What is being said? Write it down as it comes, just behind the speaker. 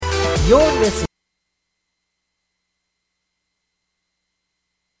You're listening.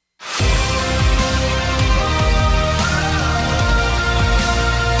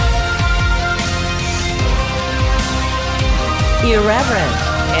 Irreverent,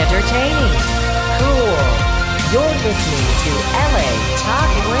 entertaining, cool. You're listening to LA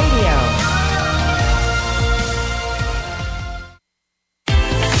Talk Radio.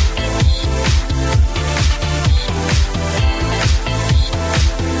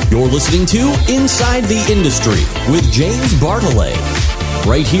 You're listening to Inside the Industry with James Bartolet,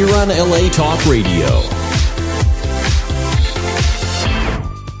 right here on LA Talk Radio.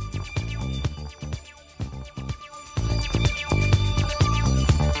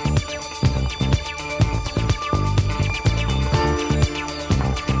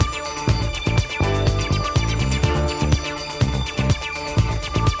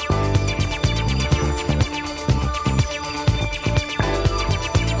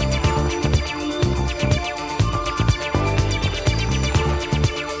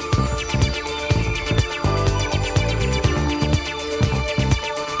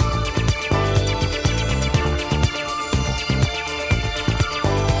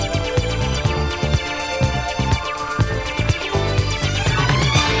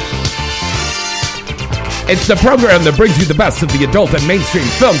 It's the program that brings you the best of the adult and mainstream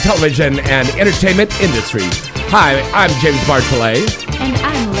film, television, and entertainment industry. Hi, I'm James Bartolet. And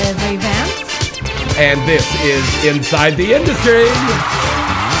I'm Liv Revamped. And this is Inside the Industry.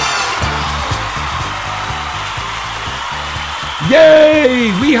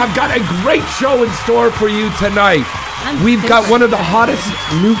 Yay! We have got a great show in store for you tonight. We've got one of the hottest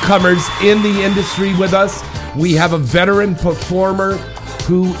newcomers in the industry with us. We have a veteran performer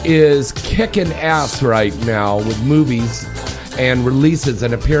who is kicking ass right now with movies and releases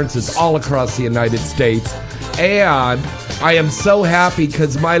and appearances all across the United States. And I am so happy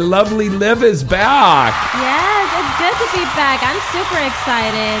because my lovely Liv is back. Yes, it's good to be back. I'm super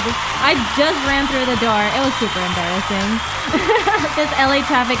excited. I just ran through the door. It was super embarrassing. This LA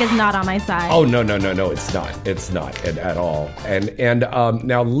traffic is not on my side. Oh, no, it's not. It's not at all. And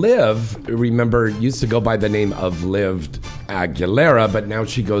now Liv, remember, used to go by the name of Liv Aguilera, but now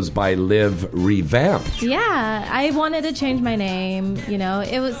she goes by Liv Revamped. Yeah, I wanted to change my name. You know,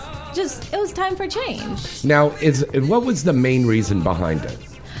 it was time for change. Now, what was the main reason behind it?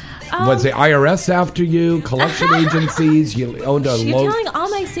 Was the IRS after you? Collection agencies? You owned a You're telling all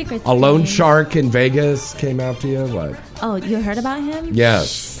my secrets. A loan shark in Vegas came after you? What? Oh, you heard about him?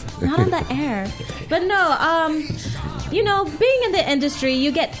 Yes. Not on the air. But no, you know, being in the industry,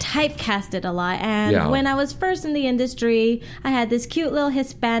 you get typecasted a lot. And when I was first in the industry, I had this cute little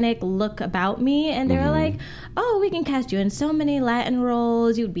Hispanic look about me. And they were like, oh, we can cast you in so many Latin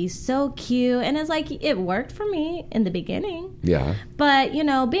roles. You'd be so cute. And it's like, it worked for me in the beginning. Yeah. But, you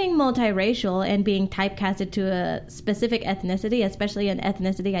know, being multiracial and being typecasted to a specific ethnicity, especially an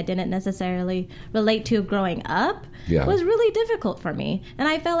ethnicity I didn't necessarily relate to growing up, was really difficult for me. And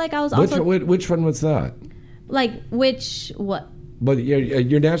I felt like I was also... Which one was that? Like, what? But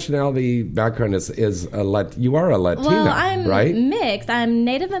your nationality background is you are a Latina, well, I'm right? Mixed. I'm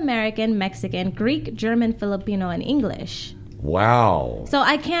Native American, Mexican, Greek, German, Filipino, and English. Wow. So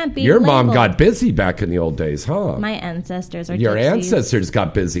I can't be Your labeled. mom got busy back in the old days, huh? My ancestors are Your gypsies. ancestors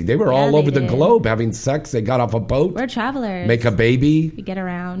got busy. They were all over the globe having sex. They got off a boat. We're travelers. Make a baby. We get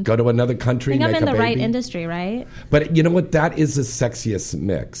around. Go to another country, I think make I'm in a the baby. right industry, right? But you know what? That is the sexiest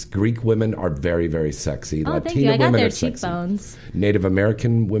mix. Greek women are very, very sexy. Oh, Latina thank you. I got women their are sexy. cheekbones. Native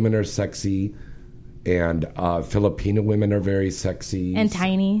American women are sexy. And Filipino women are very sexy. And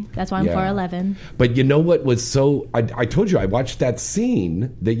tiny. That's why I'm 4'11". But you know what was so... I told you, I watched that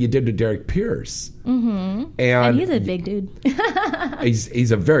scene that you did to Derek Pierce. Mm-hmm. And he's a big dude.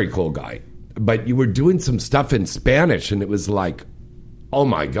 he's a very cool guy. But you were doing some stuff in Spanish, and it was like, oh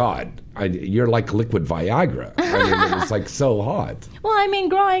my God, you're like liquid Viagra. I mean, it was like so hot. Well, I mean,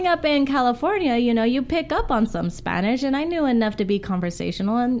 growing up in California, you know, you pick up on some Spanish, and I knew enough to be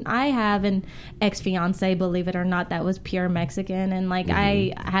conversational. And I have an ex-fiance, believe it or not, that was pure Mexican. And like,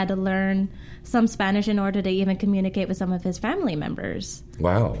 I had to learn some Spanish in order to even communicate with some of his family members.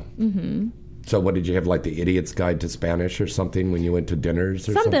 Wow. Mm-hmm. So what did you have, like the Idiot's Guide to Spanish or something when you went to dinners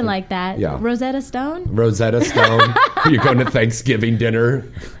or something? Something like that. Yeah. Rosetta Stone? Rosetta Stone. You're going to Thanksgiving dinner.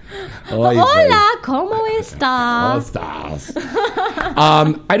 Hola, ¿cómo estás?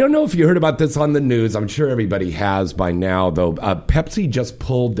 I don't know if you heard about this on the news. I'm sure everybody has by now, though. Pepsi just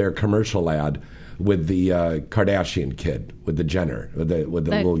pulled their commercial ad with the Kardashian kid, with the Jenner, with the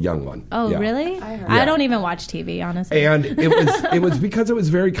little young one. Oh, yeah. Really? I don't even watch TV, honestly. And it was because it was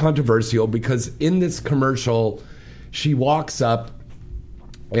very controversial, because in this commercial, she walks up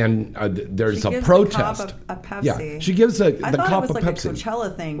And there's a protest. A Pepsi. Yeah, she gives the cop a Pepsi. I thought it was like a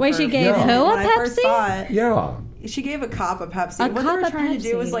Coachella thing. Wait, she gave who a Pepsi? I first saw it. Yeah. She gave a cop a Pepsi. What they were trying to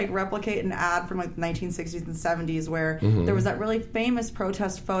do was like replicate an ad from like the 1960s and 70s where there was that really famous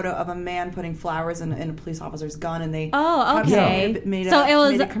protest photo of a man putting flowers in a police officer's gun, and they made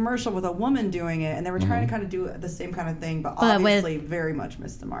a commercial with a woman doing it, and they were trying to kind of do the same kind of thing, but obviously very much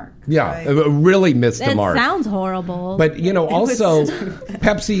missed the mark. Yeah, right? Really missed the mark. It sounds horrible. But, also,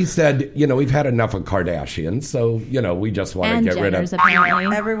 Pepsi said, we've had enough of Kardashians, so, we just want to get rid of...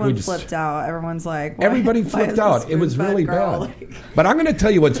 Everyone flipped out. Everyone's like... Everybody flipped out. It was really bad. But I'm going to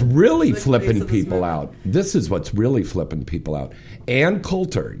tell you what's really flipping people out. This is what's really flipping people out. Ann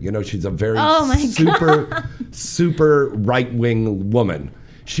Coulter, she's a very super right-wing woman.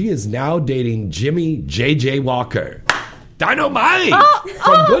 She is now dating Jimmy J.J. Walker. Dynamite!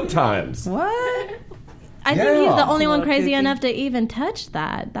 From Good Times. What? I think he's the only one crazy enough to even touch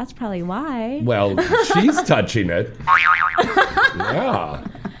that. That's probably why. Well, she's touching it. Yeah.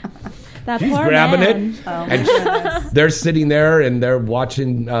 She's grabbing it, and they're sitting there and they're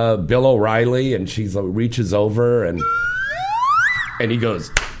watching Bill O'Reilly, and she reaches over and he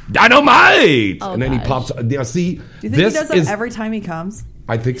goes, "Dynamite!" And then he pops. See, do you think he does that every time he comes?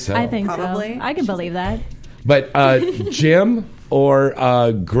 I think so. I think probably. So. I can believe that. But Jim or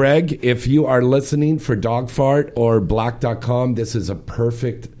Greg, if you are listening for Dog Fart or Black.com, this is a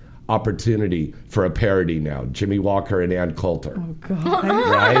perfect opportunity for a parody now. Jimmy Walker and Ann Coulter. Oh, God.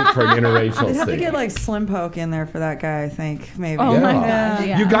 Right? For an interracial They'd have to get like Slim Poke in there for that guy, I think. Maybe. Oh, my God.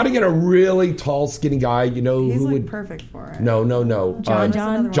 Yeah. You got to get a really tall, skinny guy. He's who like would... perfect for it. No. John.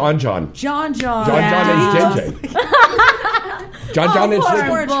 John is JJ. John is a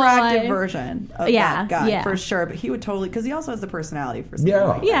more attractive version of that guy, for sure. But he would totally, because he also has the personality for something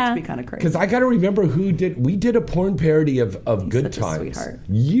like that to be kind of crazy. Because I got to remember we did a porn parody of Good Times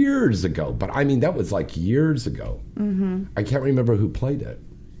years ago. But I mean, that was like years ago. Mm-hmm. I can't remember who played it.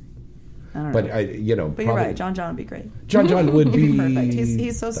 I don't know. But you're right. John would be great. John would be perfect.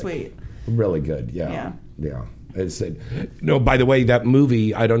 He's so sweet. Really good. Yeah. I said, by the way, that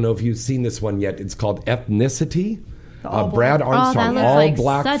movie, I don't know if you've seen this one yet. It's called Ethnicity. Brad Armstrong, that looks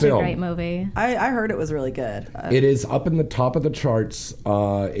black such film. A great movie. I heard it was really good. It is up in the top of the charts.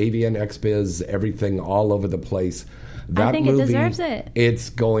 AVN, XBiz, everything all over the place. I think movie, it deserves it. It's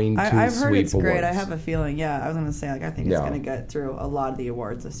going to I've heard it's awards. Great. I have a feeling. I was going to say, I think it's going to get through a lot of the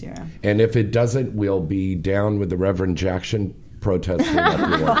awards this year. And if it doesn't, we'll be down with the Reverend Jackson protesting at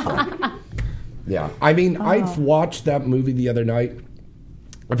the award. Yeah. I mean, I've watched that movie the other night.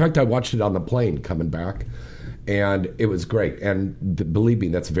 In fact, I watched it on the plane coming back. And it was great. And believe me,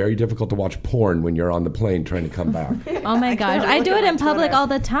 that's very difficult to watch porn when you're on the plane trying to come back. Oh, my gosh. I do it in public all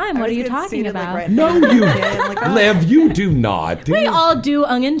the time. What are you talking about? No, you Liv, you do not. We all do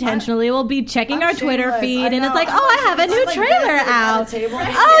unintentionally. We'll be checking our Twitter feed, and it's like, I have a new trailer out.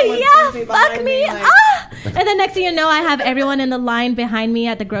 Oh, yeah, fuck me. And the next thing you know, I have everyone in the line behind me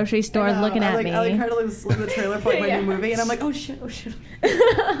at the grocery store looking at me. I try to leave the trailer for my new movie, and I'm like, oh, shit.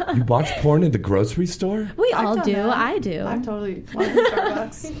 You watch porn in the grocery store? We all do. I do. I'm totally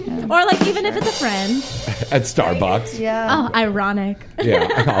at Starbucks. Yeah. Or like even if it's a friend. At Starbucks. Yeah. Oh, ironic. Yeah,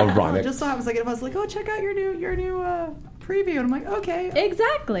 ironic. Just so I was like, check out your new preview, and I'm like, okay.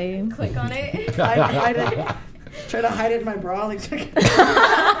 Exactly. Click on it. Try to hide it in my bra.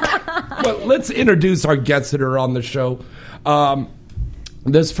 Well, let's introduce our guests that are on the show.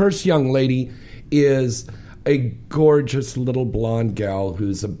 This first young lady is a gorgeous little blonde gal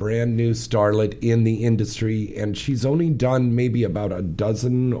who's a brand new starlet in the industry, and she's only done maybe about a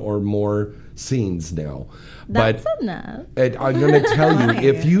dozen or more scenes now. That's enough. I'm going to tell you,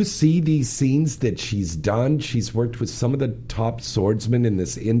 if you see these scenes that she's done, she's worked with some of the top swordsmen in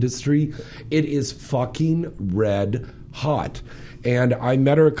this industry. It is fucking red hot. And I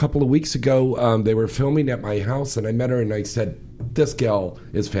met her a couple of weeks ago. They were filming at my house, and I met her, and I said, this gal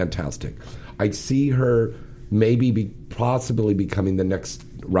is fantastic. I see her possibly becoming the next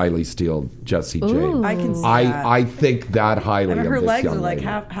Riley Steele, Jessie J. I can see that. I think that highly of this young lady. Her legs are like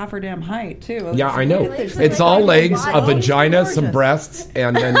half her damn height, too. Yeah, I know. It's all legs, a vagina, some breasts,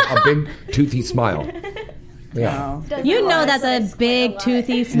 and then a big toothy smile. Yeah. You know that's a big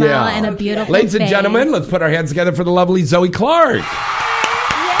toothy smile and a beautiful Ladies and face. gentlemen, let's put our hands together for the lovely Zoe Clark. Yay.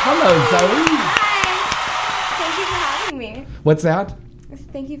 Hello, Zoe. Hi. Thank you for having me. What's that?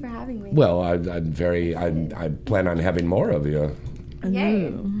 Thank you for having me. Well, I plan on having more of you.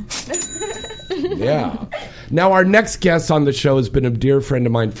 Yay. Yeah. Now, our next guest on the show has been a dear friend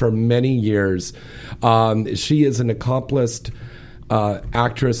of mine for many years. She is an accomplished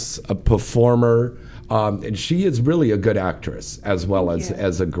actress, a performer. And she is really a good actress as well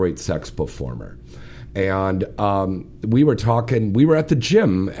as a great sex performer. And we were talking, we were at the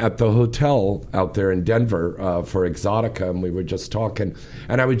gym at the hotel out there in Denver for Exotica, and we were just talking.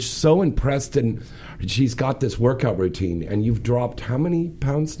 And I was so impressed, and she's got this workout routine. And you've dropped how many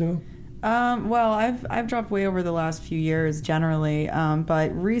pounds now? Well, I've dropped way over the last few years generally,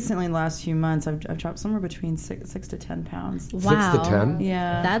 but recently in the last few months I've dropped somewhere between 6 to 10 pounds. Wow. 6 to 10?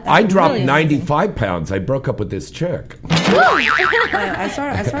 Yeah. I dropped really 95 pounds. I broke up with this chick.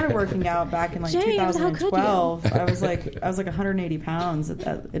 I started working out back in like James, 2012. I was like 180 pounds in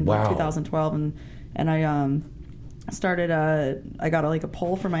 2012, and I started I got a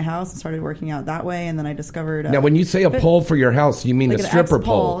pole for my house and started working out that way, and then I discovered now when you say a pole for your house, you mean like a stripper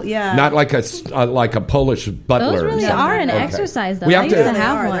pole, yeah, not like a Polish butler. Those really are an exercise though. We have I used to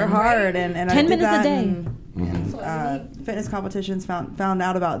have one. They're hard, and 10 minutes a day. Fitness competitions, found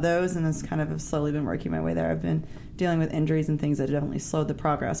out about those, and it's kind of slowly been working my way there. I've been dealing with injuries and things that definitely slowed the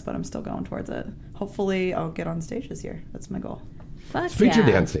progress, but I'm still going towards it. Hopefully I'll get on stage this year. That's my goal. Feature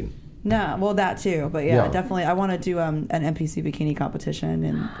dancing. No, well, that too, but definitely I want to do an NPC bikini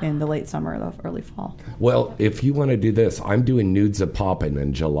competition in the late summer, the early fall. Well, if you want to do this, I'm doing Nudes of Poppin'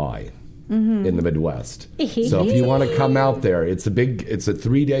 in July in the Midwest. So if you want to come out there, it's a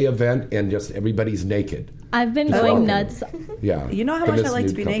 3-day event, and just everybody's naked. I've been going nuts. Yeah, you know how much I like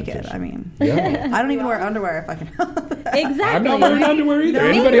to be naked. I mean, I don't even wear underwear if I can. Exactly. I'm not wearing underwear either.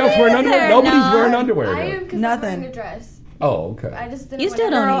 Anybody else wearing underwear? Nobody's wearing underwear. I am because I'm wearing a dress. Oh, okay. I just didn't. You still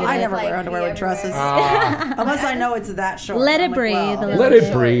don't need it. I never wear underwear with dresses. Unless I know it's that short. Let it breathe. Let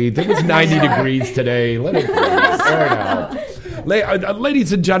it breathe. It was 90 degrees today. Let it breathe. Air it out.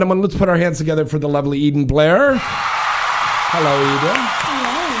 Ladies and gentlemen, let's put our hands together for the lovely Eden Blair. Hello, Eden.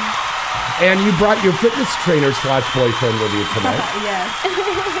 Hello. And you brought your fitness trainer / boyfriend with you tonight.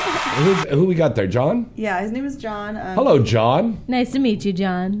 Yes. Who we got there, John? Yeah, his name is John. Hello, John. Nice to meet you,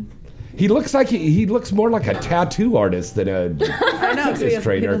 John. He looks like he looks more like a tattoo artist than a fitness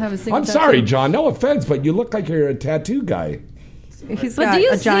trainer. I'm sorry, John. No offense, but you look like you're a tattoo guy. He's but got do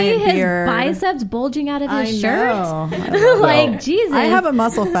you a giant see his beard. biceps bulging out of his shirt? Like Jesus. I have a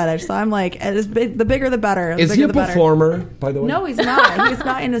muscle fetish, so I'm like, the bigger the better. Is he a performer, by the way? No, he's not. He's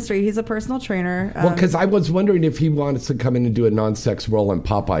not industry. He's a personal trainer. Well, because I was wondering if he wants to come in and do a non-sex role in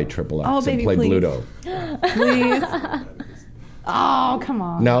Popeye Triple X and play Bluto. Please. Oh, come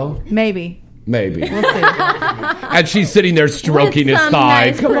on. No? Maybe. We'll see. And she's sitting there stroking his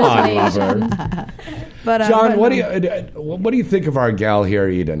thigh. Nice Come on, lover. But John, what do you think of our gal here,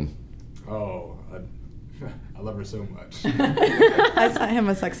 Eden? Oh, I love her so much. I sent him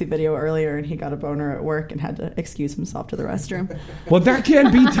a sexy video earlier, and he got a boner at work and had to excuse himself to the restroom. Well, that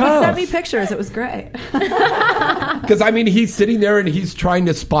can be tough. He sent me pictures. It was great. Because, I mean, he's sitting there and he's trying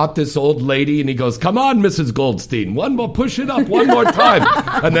to spot this old lady, and he goes, "Come on, Mrs. Goldstein, one more, push it up one more time."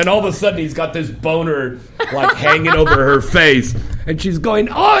 And then all of a sudden he's got this boner like hanging over her face, and she's going,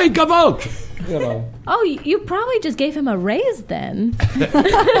 "Oi, Gavolt!" You know. Oh, you probably just gave him a raise then.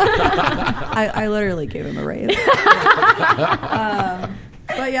 I literally gave him a raise.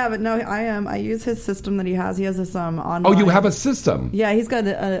 But no, I use his system that he has. He has this online. Oh, you have a system? Yeah, he's got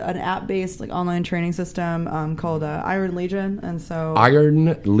an app-based online training system called Iron Legion, and so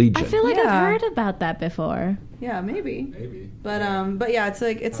Iron Legion. I feel like I've heard about that before. Yeah, maybe. But yeah,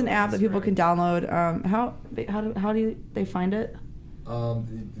 it's an app that people can download. How do they find it?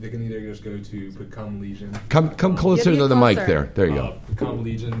 They can either just go to Become Legion. Come closer to the mic there. There you go.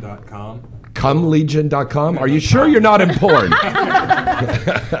 BecomeLegion.com. ComeLegion.com? Are you sure you're not in porn?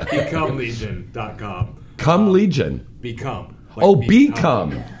 BecomeLegion.com. Come Legion. Become.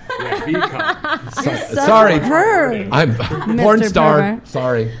 Become. Yeah, become. Sorry. I'm porn star. Pervert.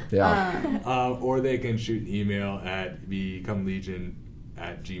 Sorry. Yeah. Or they can shoot an email at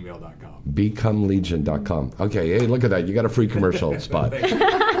becomelegion@gmail.com. BecomeLegion.com. Okay, hey, look at that. You got a free commercial spot.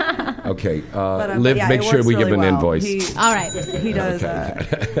 Okay, Liv, yeah, make sure we give an invoice. All right. He does.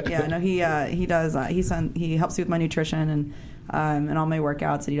 He does. He helps me with my nutrition and all my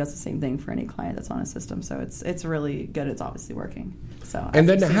workouts, and he does the same thing for any client that's on his system. So it's really good. It's obviously working. So. And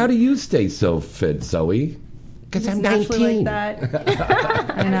then how do you stay so fit, Zoe? Because I'm 19. Like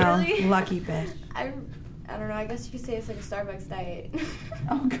that. I know. Really? Lucky bitch. I don't know. I guess you could say it's like a Starbucks diet.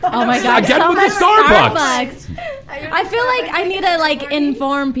 Oh my God! Get with the Starbucks. I feel like I need to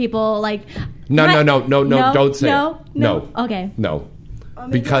inform people. No. Don't say it. No. Okay. No.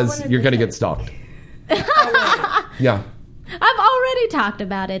 Because you're gonna get stalked. Yeah. I've already talked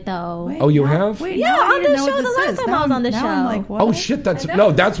about it though. Wait, you have? Wait, yeah, on the show. The last time I was on the show. I'm like, what? Oh shit!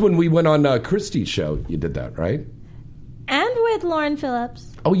 That's when we went on Christie's show. You did that, right? And with Lauren Phillips.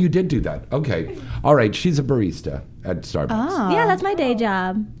 Oh, you did do that. Okay. All right. She's a barista at Starbucks. Oh. Yeah, that's my day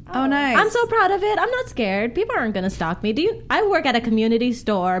job. Oh, nice. I'm so proud of it. I'm not scared. People aren't going to stalk me. I work at a community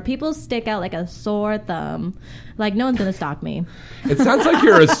store. People stick out like a sore thumb. Like, no one's going to stalk me. It sounds like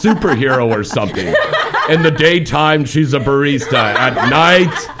you're a superhero or something. In the daytime, she's a barista. At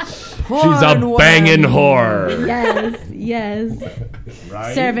night, she's a banging whore. Yes.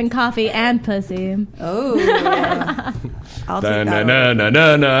 Right? Serving coffee and pussy. Oh, yeah. I'll take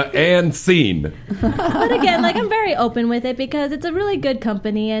that. And scene. But again, like, I'm very open with it because it's a really good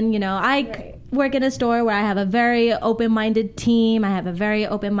company, and I work in a store where I have a very open-minded team. I have a very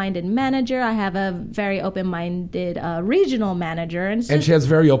open-minded manager. I have a very open-minded regional manager, and she has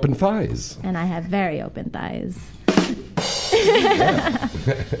very open thighs. And I have very open thighs. Yeah.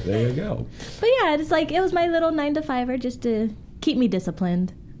 There you go. But yeah, it's like it was my little 9-to-5er just to keep me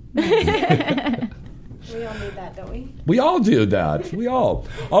disciplined. We all need that, don't we? We all do that. We all.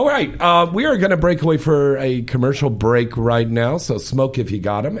 All right. We are going to break away for a commercial break right now. So smoke if you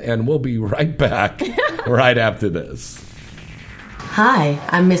got them. And we'll be right back right after this. Hi,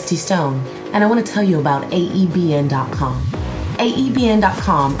 I'm Misty Stone. And I want to tell you about AEBN.com.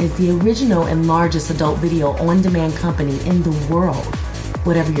 AEBN.com is the original and largest adult video on-demand company in the world.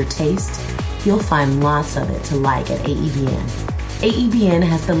 Whatever your taste, you'll find lots of it to like at AEBN. AEBN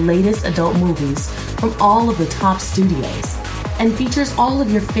has the latest adult movies from all of the top studios and features all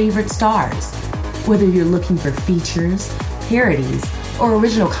of your favorite stars. Whether you're looking for features, parodies, or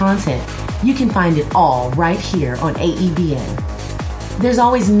original content, you can find it all right here on AEBN. There's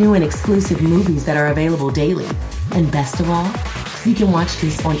always new and exclusive movies that are available daily. And best of all, you can watch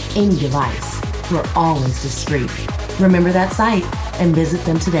this on any device. We're always discreet. Remember that site and visit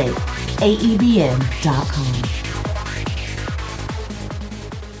them today. AEBN.com.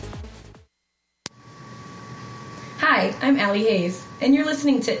 Hi, I'm Allie Hayes, and you're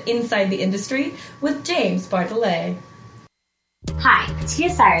listening to Inside the Industry with James Bartolet. Hi, Tia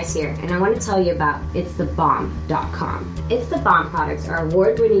Cyrus here, and I want to tell you about It'sTheBomb.com. It's the Bomb products are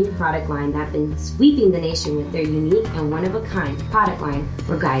award-winning product line that have been sweeping the nation with their unique and one-of-a-kind product line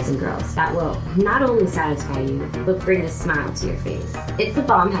for guys and girls that will not only satisfy you, but bring a smile to your face. It's the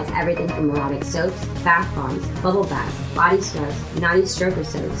Bomb has everything from erotic soaps, bath bombs, bubble baths, body scrubs, naughty stroker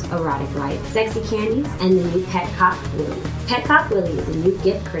soaps, erotic light, sexy candies, and the new Pet Cock Willy. Pet Cock Willy is a new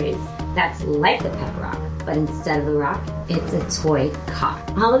gift craze that's like the Pet Rock, but instead of a rock, it's a toy cock.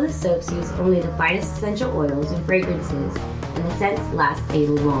 All of the soaps use only the finest essential oils and fragrances, and the scents last a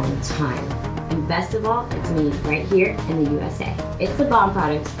long time. And best of all, it's made right here in the USA. It's the Bomb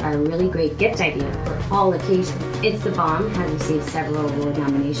products are a really great gift idea for all occasions. It's the Bomb has received several award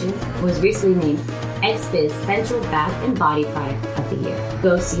nominations, was recently named XBiz Central Bath and Body Product of the Year.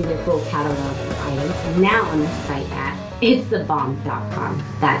 Go see their full catalog of items now on the site at It'sTheBomb.com.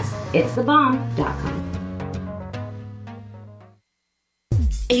 That's It'sTheBomb.com.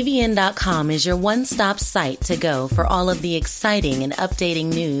 AVN.com is your one-stop site to go for all of the exciting and updating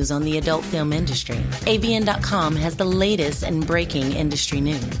news on the adult film industry. AVN.com has the latest and breaking industry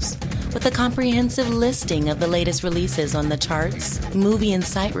news, with a comprehensive listing of the latest releases on the charts, movie and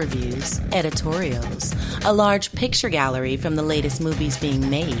site reviews, editorials, a large picture gallery from the latest movies being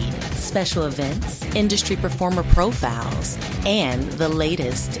made, special events, industry performer profiles, and the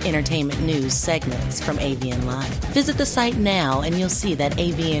latest entertainment news segments from AVN Live. Visit the site now and you'll see that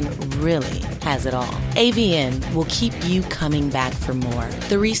AVN really has it all. AVN will keep you coming back for more.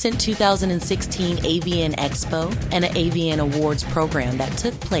 The recent 2016 AVN Expo and an AVN Awards program that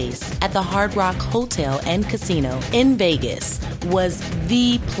took place at the Hard Rock Hotel and Casino in Vegas was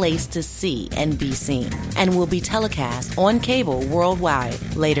the place to see and be seen, and will be telecast on cable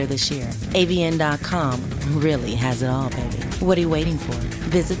worldwide later this year. AVN.com really has it all, baby. What are you waiting for?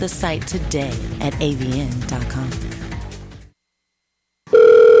 Visit the site today at AVN.com.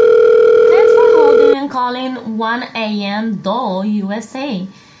 Thanks for holding and calling 1AM Doll USA.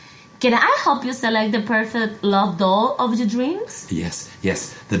 Can I help you select the perfect love doll of your dreams? Yes,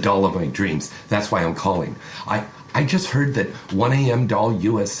 the doll of my dreams. That's why I'm calling. I just heard that 1AM Doll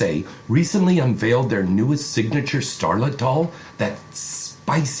USA recently unveiled their newest signature starlet doll, that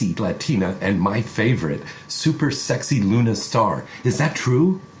spicy Latina and my favorite, super sexy Luna Star. Is that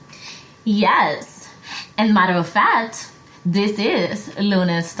true? Yes. And matter of fact, this is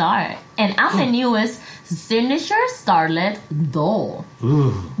Luna Star, and I'm the newest signature starlet doll.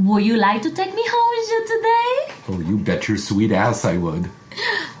 Ooh. Would you like to take me home with you today? Oh, you bet your sweet ass I would.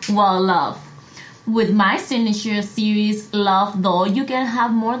 Well, love, with my signature series Love Doll, you can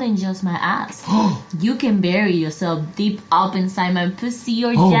have more than just my ass. You can bury yourself deep up inside my pussy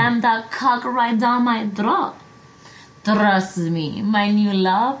or jam that cock right down my throat. Trust me, my new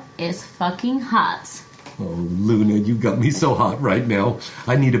love is fucking hot. Oh, Luna, you got me so hot right now.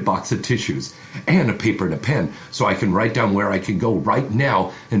 I need a box of tissues and a paper and a pen so I can write down where I can go right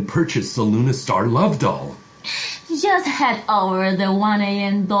now and purchase the Luna Star Love Doll. Just head over to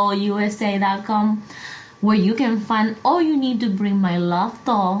 1amdollusa.com where you can find all you need to bring my love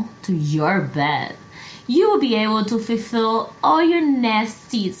doll to your bed. You will be able to fulfill all your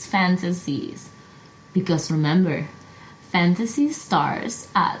nastiest fantasies. Because remember, fantasy starts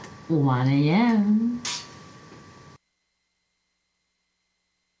at 1 a.m.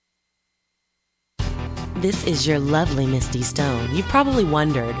 This is your lovely Misty Stone. You've probably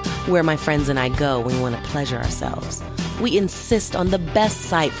wondered where my friends and I go when we want to pleasure ourselves. We insist on the best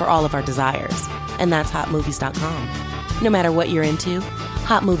site for all of our desires, and that's HotMovies.com. No matter what you're into,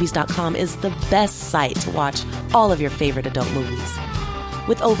 HotMovies.com is the best site to watch all of your favorite adult movies.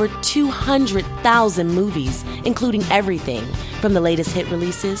 With over 200,000 movies, including everything from the latest hit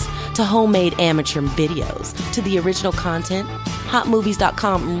releases to homemade amateur videos to the original content,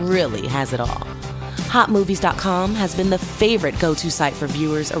 HotMovies.com really has it all. HotMovies.com has been the favorite go-to site for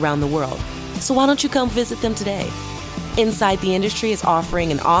viewers around the world, so why don't you come visit them today? Inside the Industry is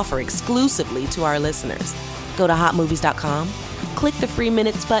offering an offer exclusively to our listeners. Go to HotMovies.com, click the free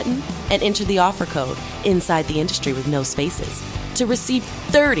minutes button, and enter the offer code Inside the Industry with no spaces to receive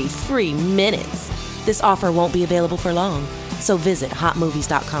 30 free minutes. This offer won't be available for long, so visit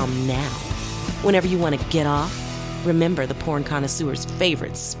HotMovies.com now. Whenever you want to get off, remember the porn connoisseur's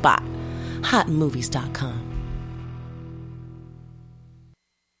favorite spot, HotMovies.com.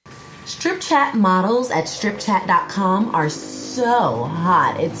 Strip chat models at stripchat.com are so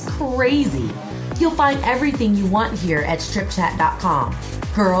hot. It's crazy. You'll find everything you want here at stripchat.com.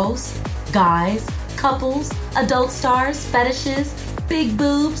 Girls, guys, couples, adult stars, fetishes, big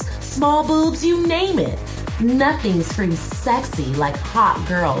boobs, small boobs, you name it. Nothing screams sexy like hot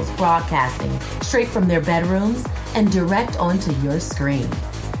girls broadcasting straight from their bedrooms and direct onto your screen.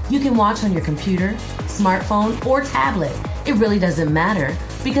 You can watch on your computer, smartphone, or tablet. It really doesn't matter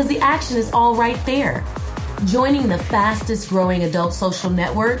because the action is all right there. Joining the fastest growing adult social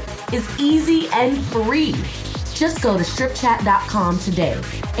network is easy and free. Just go to stripchat.com today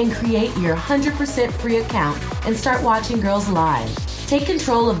and create your 100% free account and start watching girls live. Take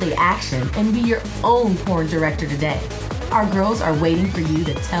control of the action and be your own porn director today. Our girls are waiting for you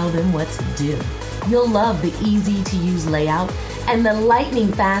to tell them what to do. You'll love the easy-to-use layout and the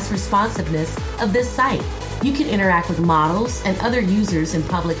lightning-fast responsiveness of this site. You can interact with models and other users in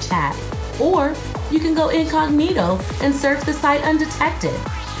public chat, or you can go incognito and surf the site undetected.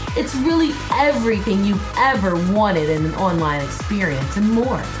 It's really everything you've ever wanted in an online experience and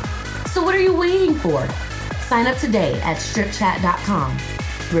more. So what are you waiting for? Sign up today at stripchat.com.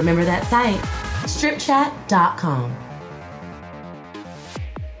 Remember that site, stripchat.com.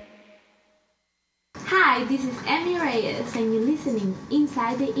 Hi, this is Emmy Reyes, and you're listening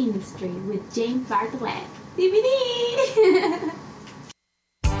Inside the Industry with James Bartlett. DVD!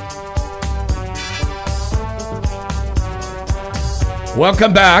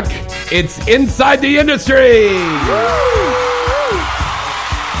 Welcome back. It's Inside the Industry.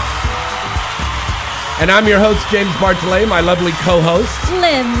 And I'm your host, James Bartolet, my lovely co-host,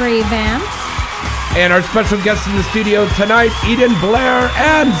 Liv Revamp. And our special guests in the studio tonight, Eden Blair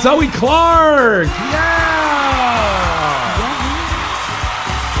and Zoe Clark.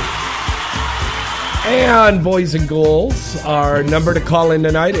 And boys and girls, our number to call in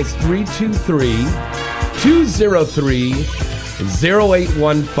tonight is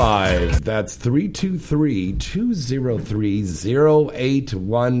 323-203-0815. That's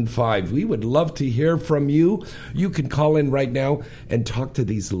 323-203-0815. We would love to hear from you. You can call in right now and talk to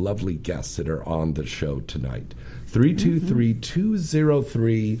these lovely guests that are on the show tonight.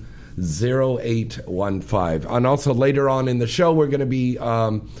 323-203-0815. And also later on in the show, we're going to be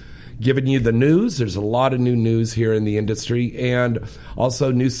giving you the news. There's a lot of new news here in the industry, and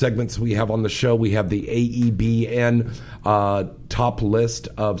also new segments we have on the show. We have the AEBN top list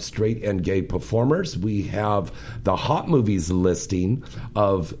of straight and gay performers. We have the Hot Movies listing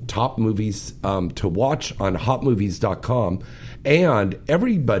of top movies to watch on hotmovies.com. And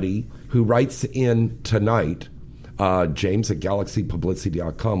everybody who writes in tonight, James at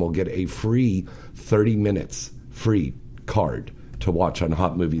galaxypublicity.com, will get a free 30 minutes free card to watch on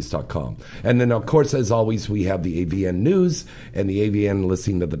hotmovies.com. And then, of course, as always, we have the AVN News and the AVN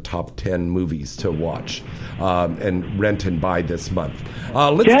listing of the top 10 movies to watch and rent and buy this month.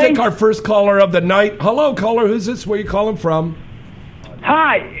 Let's take our first caller of the night. Hello, caller. Who's this? Where are you calling from?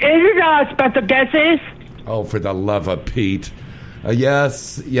 Hi. Is it special guesses? Oh, for the love of Pete.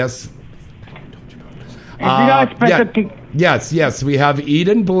 Yes. Yes. We have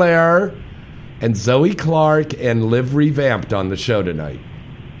Eden Blair and Zoe Clark and Liv Revamped on the show tonight.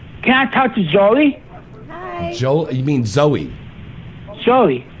 Can I talk to Zoe? Hi. You mean Zoe?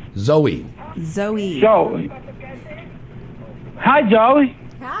 Zoe. Hi, Zoe.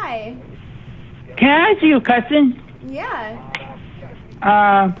 Hi. Can I ask you a question? Yeah.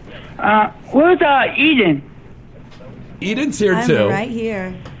 Where's Eden? Eden's here too. I'm right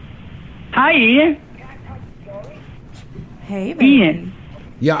here. Hi, Eden. Hey, baby. Eden.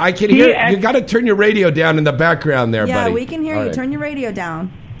 Yeah, I can hear. You got to turn your radio down in the background there, buddy. Yeah, we can hear All you. right. Turn your radio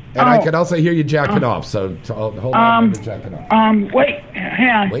down. And I can also hear you jacking off. So hold on, you're jacking off. Wait, hang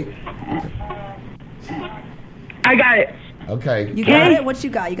on. Wait. I got it. Okay. You got it? What you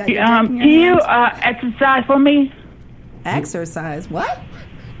got? You got your dick in your can you hands? exercise for me? Exercise? What?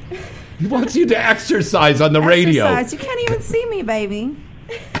 He wants you to exercise on the radio. Exercise? You can't even see me, baby.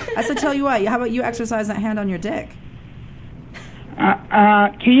 I said, tell you what. How about you exercise that hand on your dick?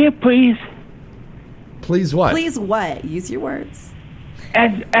 Can you please? Please what? Please what? Use your words.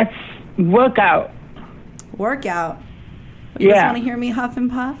 It's workout. Workout? You just want to hear me huff and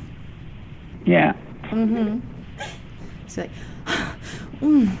puff? Yeah. Mm-hmm. So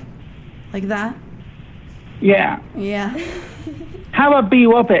like that? Yeah. Yeah. How about be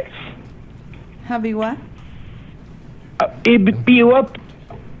Wuppets? How be what? Be Wuppets.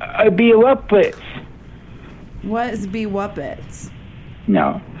 What is be Wuppets?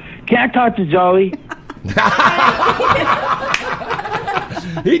 No. Can I talk to Zoe?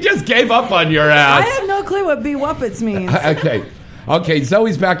 He just gave up on your ass. I have no clue what be Wuppets means. Okay,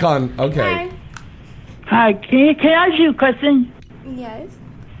 Zoe's back on. Okay. Hi, can I ask you a question? Yes.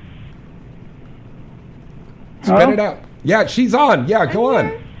 Spit it out. Yeah, she's on. Yeah, go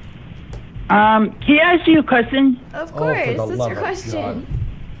on. Can I ask you a question? Of course. What's your question?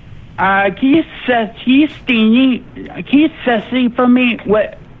 Can you sexy for me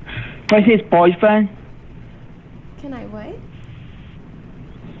with his boyfriend? Can I what?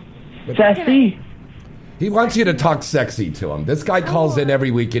 Sexy. He wants you to talk sexy to him. This guy calls in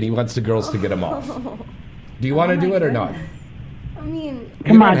every week and he wants the girls to get him off. Do you want to do it or not? I mean,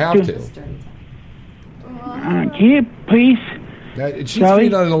 you don't have to. Can you please? She's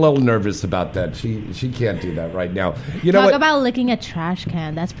feeling a little nervous about that. She can't do that right now. You know Talk what? about licking a trash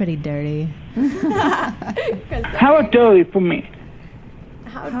can. That's pretty dirty. How dirty for me?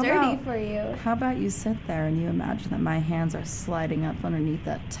 How dirty for you? How about you sit there and you imagine that my hands are sliding up underneath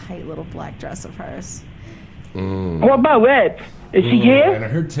that tight little black dress of hers? What about Red? Is she here? And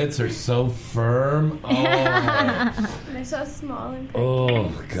her tits are so firm. Oh, They're so small and perky. oh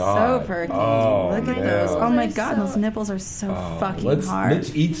God. So perky. Oh, Look at man. those. Oh my God, those nipples are so fucking hard.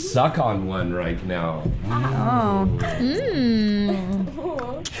 Let's each suck on one right now. Oh.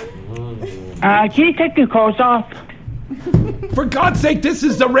 Can you take your clothes off? For God's sake, this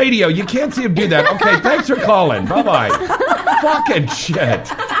is the radio. You can't see him do that. Okay, thanks for calling. Bye-bye. Fucking shit.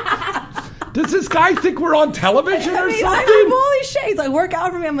 Does this guy think we're on television or something? Holy shit. He's like, work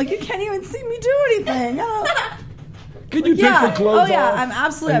out for me. I'm like, you can't even see me do anything. Can you take your clothes off?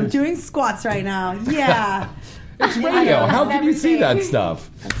 Oh, yeah. I'm doing squats right now. Yeah. It's radio. How can you see that stuff?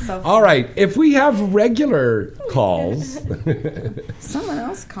 That's so All right. If we have regular calls. Someone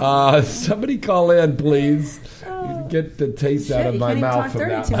else call. Somebody call in, please. Get the taste out of my mouth from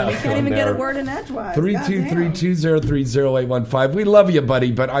that last You can't even get a word in edgewise. 323-203-0815. We love you,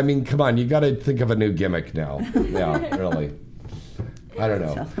 buddy, but I mean, come on. You got to think of a new gimmick now. Yeah, really. I don't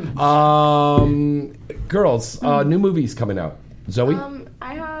know. Girls, new movies coming out. Zoe?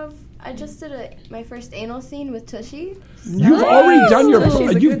 I just did my first anal scene with Tushy. You've already done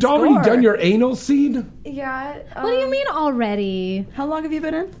your anal scene? Yeah. What do you mean already? How long have you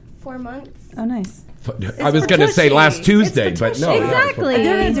been in? 4 months. Oh, nice. I was going to say last Tuesday, but no. Exactly.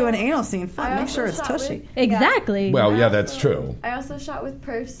 They're going to do an anal scene. Make sure it's Tushy. Exactly. Well, yeah, that's true. I also shot with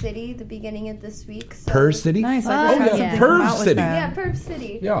Perv City the beginning of this week. So. Perv City? Nice. Perv City. Yeah, Perv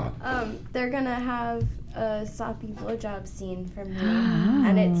City. Yeah. They're going to have a sloppy blowjob scene from me.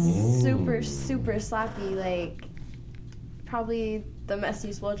 And it's super, super sloppy. Like, probably the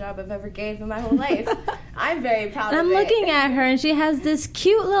messiest blowjob I've ever gave in my whole life. I'm very proud of it. I'm looking at her, and she has this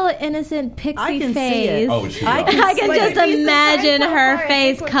cute little innocent pixie face. See it. Oh, she I can just imagine her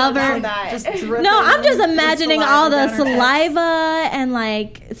face covered. No, I'm just imagining all the saliva and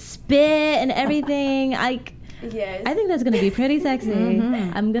like spit and everything. Yes. I think that's gonna be pretty sexy.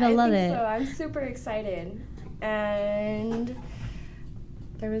 Mm-hmm. I'm gonna love it. So I'm super excited. And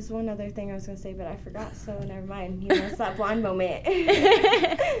there was one other thing I was going to say, but I forgot, so never mind. It's that blonde moment.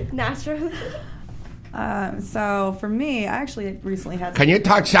 Naturally. So for me, I actually recently had... Can you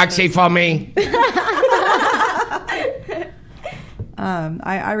talk sexy for me?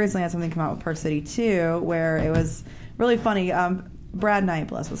 I recently had something come out with Perth City 2 where it was really funny. Brad Knight,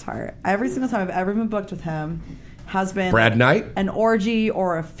 bless his heart. Every single time I've ever been booked with him has been Brad Knight? An orgy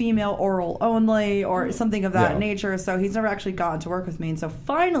or a female oral only or something of that nature. So he's never actually gotten to work with me. And so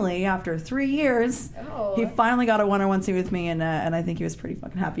finally, after 3 years, he finally got a one-on-one scene with me, and I think he was pretty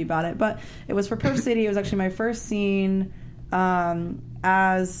fucking happy about it. But it was for Perth City. It was actually my first scene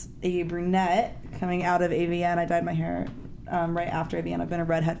as a brunette coming out of AVN. I dyed my hair right after AVN. I've been a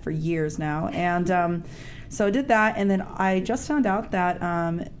redhead for years now. And so I did that, and then I just found out that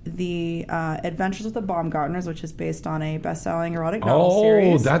the Adventures of the Baumgartners, which is based on a best-selling erotic novel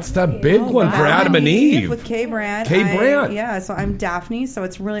series. Oh, that's the big one for Adam and Eve. With Kay Brandt. Yeah, so I'm Daphne, so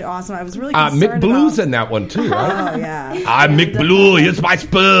it's really awesome. I was really concerned Mick Blue's in that one, too, right? Oh, yeah. I'm Mick Blue, here's my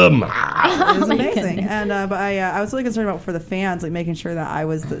sperm. It was amazing. And but I was really concerned about for the fans, like making sure that I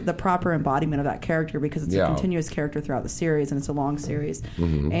was the proper embodiment of that character, because it's a continuous character throughout the series, and it's a long series.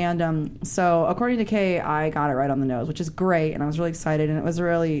 Mm-hmm. And so according to Kay, I got it right on the nose, which is great, and I was really excited, and it was a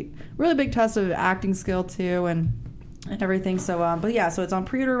really big test of acting skill too, and everything. So but yeah, so it's on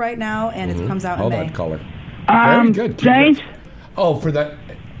pre-order right now, and it comes out in May. Hold on, caller. Very good. James? Oh, for that.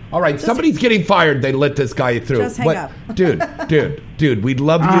 All right, somebody's getting fired. They let this guy through. Just hang up. Dude, we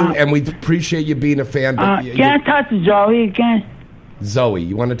love you, and we appreciate you being a fan. But can I talk to Zoe again? Zoe,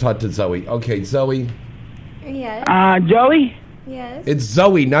 you want to talk to Zoe? Okay, Zoe. Yes. Joey? Yes. It's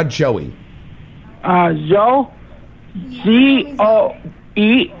Zoe, not Joey. Zoe?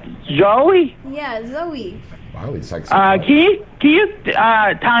 Z-O-E? Zoe? Yeah, Zoe. Wow, he's like... Can you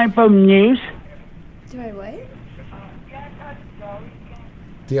time for news? Do I what?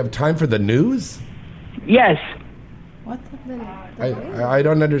 Do you have time for the news? Yes. What the I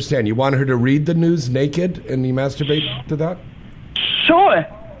don't understand. You want her to read the news naked and you masturbate to that? Sure.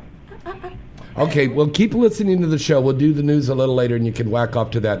 Okay, well, keep listening to the show. We'll do the news a little later, and you can whack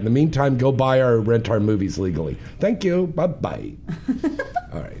off to that. In the meantime, go buy or rent our movies legally. Thank you. Bye-bye.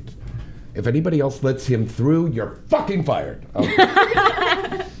 All right. If anybody else lets him through, you're fucking fired. Okay.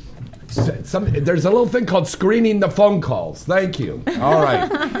 There's a little thing called screening the phone calls. Thank you. All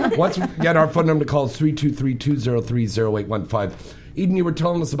right. Once again, our phone number to call is 323-203-0815. Eden, you were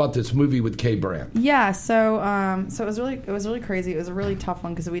telling us about this movie with Kay Brandt. Yeah, so it was really crazy. It was a really tough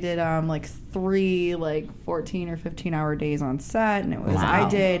one because we did 3 14 or 15 hour days on set, and it was I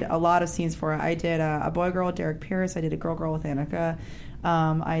did a lot of scenes for it. I did a boy girl with Derek Pierce. I did a girl with Annika.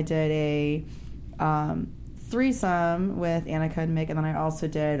 I did a threesome with Annika and Mick, and then I also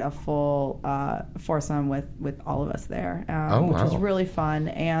did a full foursome with all of us there, which was really fun.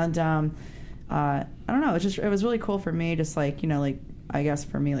 And I don't know. It was really cool for me, just I guess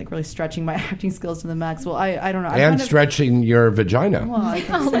for me, really stretching my acting skills to the max. Well, I don't know. And stretching your vagina. Well, I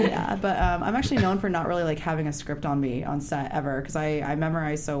can say that. But I'm actually known for not really having a script on me on set ever, because I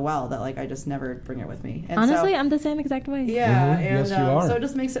memorize so well that I just never bring it with me. And honestly, I'm the same exact way. Yeah. Mm-hmm. And yes, you are. So it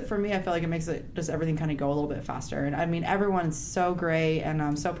just makes it, for me, I feel like it makes it just everything kind of go a little bit faster. And I mean, everyone's so great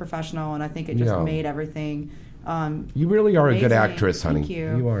and so professional, and I think it just made everything you really are amazing. A good actress, honey. Thank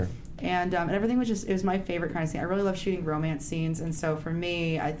you. You are. And everything was it was my favorite kind of scene. I really love shooting romance scenes, and so for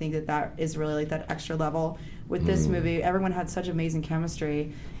me, I think that is really that extra level with this movie. Everyone had such amazing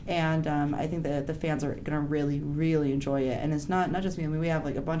chemistry, and I think that the fans are going to really, really enjoy it. And it's not just me. I mean, we have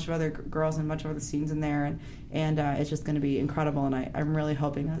a bunch of other girls and a bunch of other scenes in there, and it's just going to be incredible. And I'm really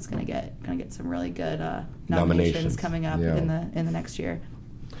hoping that it's going to get some really good nominations coming up in the next year.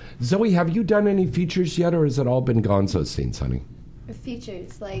 Zoe, have you done any features yet, or has it all been Gonzo scenes, honey?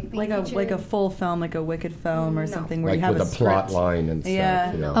 Features like a full film, like a Wicked film or something where you have with a plot line and stuff.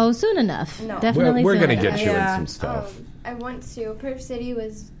 Yeah. Oh, soon enough. No. Definitely. We're gonna get you in some stuff. I want to. Perth City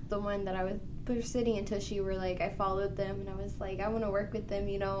was the one that I was Perth City until she were I followed them and I was I want to work with them,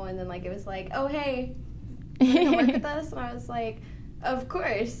 and then it was oh hey, you want to work with us? And I was of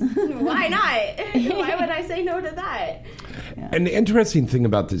course. Why not? Why would I say no to that? Yeah. And the interesting thing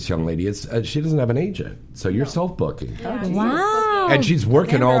about this young lady is she doesn't have an agent, so you're self-booking. Yeah. Wow. And she's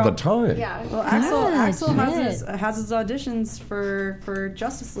working all the time. Yeah. Well, Axel has his auditions for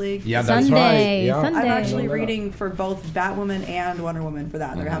Justice League. Yeah, that's right. Yeah. I'm actually reading for both Batwoman and Wonder Woman for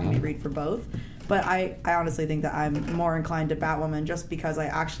that. They're having me read for both. But I honestly think that I'm more inclined to Batwoman just because I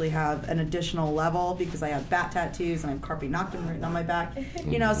actually have an additional level, because I have bat tattoos and I have Carpe Noctem written on my back.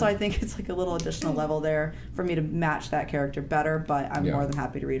 So I think it's a little additional level there for me to match that character better. But I'm more than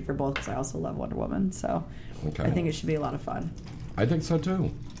happy to read for both because I also love Wonder Woman. So I think it should be a lot of fun. I think so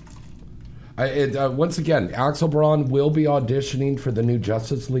too. Once again, Axel Braun will be auditioning for the new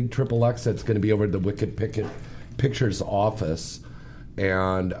Justice League XXX that's going to be over at the Wicked Pictures office.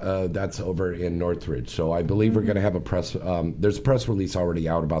 and that's over in Northridge. So I believe we're going to have a press. There's a press release already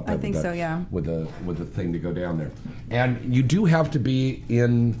out about that. I think so, yeah. With the thing to go down there, and you do have to be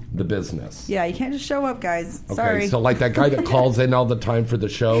in the business. Yeah, you can't just show up, guys. Okay, Sorry. so like that guy that calls in all the time for the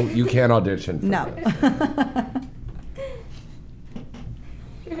show, you can't audition. No.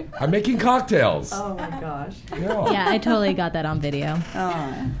 I'm making cocktails. Oh my gosh. Yeah, I totally got that on video.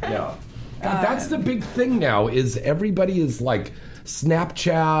 Yeah. That's the big thing now is everybody is like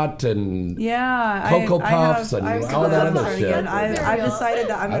Snapchat and Cocoa Puffs and all that other shit. I've decided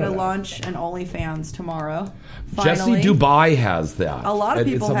that I'm going to launch an OnlyFans tomorrow. Finally. Jesse Dubai has that. A lot of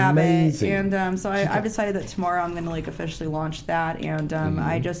people have amazing. it, and so I've decided that tomorrow I'm going to like officially launch that, and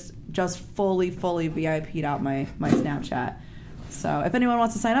I just fully VIP'd out my Snapchat. So if anyone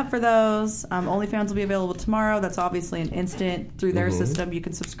wants to sign up for those, OnlyFans will be available tomorrow. That's obviously an instant through their system. You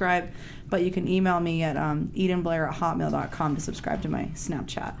can subscribe, but you can email me at EdenBlair@hotmail.com to subscribe to my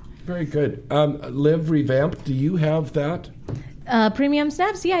Snapchat. Very good. Liv Revamped, do you have that? Premium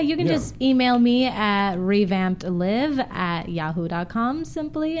Snaps? Yeah, you can just email me at revampedlive@yahoo.com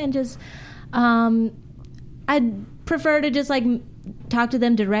simply, and just I'd prefer to just like talk to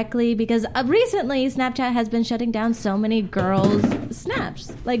them directly because recently Snapchat has been shutting down so many girls'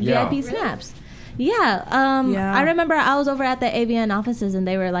 snaps, like VIP snaps. Yeah. I remember I was over at the AVN offices and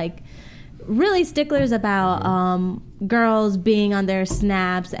they were like really sticklers about girls being on their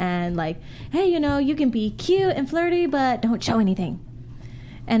snaps and like, hey, you can be cute and flirty, but don't show anything.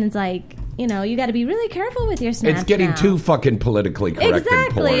 And it's like, you got to be really careful with your snaps. It's getting too fucking politically correct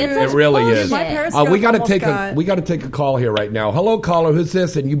and porn. It really is. We got to take a call here right now. Hello, caller. Who's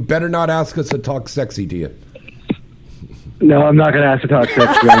this? And you better not ask us to talk sexy to you. No, I'm not going to ask to talk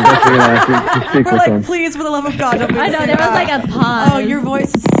sexy. I'm definitely going to ask to speak with them. Please, for the love of God, don't I know, there was like a pause. Oh, your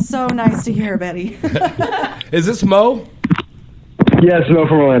voice is so nice to hear, Betty. Is this Mo? Yes, Mo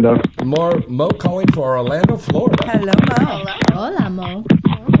from Orlando. Mo calling for Orlando, Florida. Hello, Mo. Hola, Mo.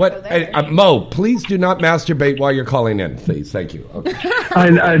 What, Mo, please do not masturbate while you're calling in, please. Thank you. Okay.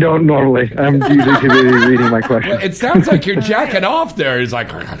 I don't normally. I'm usually too busy reading my questions. Well, it sounds like you're jacking off there. He's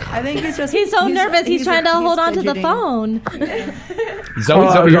like... I think he's so nervous. He's trying to hold on to the phone.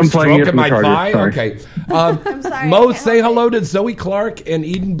 Zoe's over here stroking my thigh. Sorry. Okay. I'm sorry. Mo, say hello to Zoe Clark and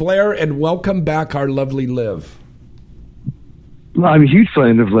Eden Blair, and welcome back our lovely Liv. Well, I'm a huge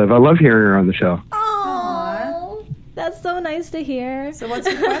fan of Liv. I love hearing her on the show. Oh, that's so nice to hear. So what's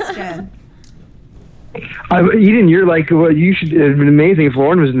your question? Eden, you're like, well, you should. It'd been amazing if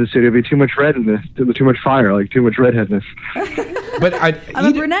Lauren was in the studio. It'd be too much red in this, too much fire, like too much redheadness. But I'm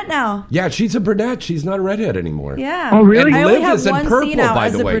a brunette now. Yeah, she's a brunette. She's not a redhead anymore. Yeah. Oh, really? And Liv is in purple, by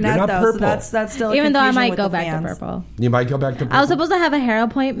the way. You're not purple. So that's still even though I might go back to purple. You might go back to purple. I was supposed to have a hair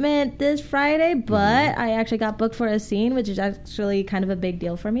appointment this Friday, but I actually got booked for a scene, which is actually kind of a big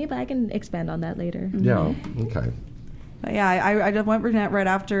deal for me. But I can expand on that later. Yeah. Okay. But yeah, I went brunette right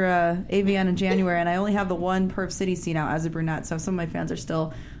after AVN in January, and I only have the one Perf City scene out as a brunette, so some of my fans are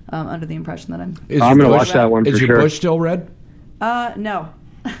still under the impression that I'm going to watch that one for sure. Is your bush still red? No.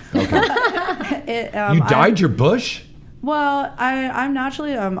 Okay. You dyed your bush? Well, I'm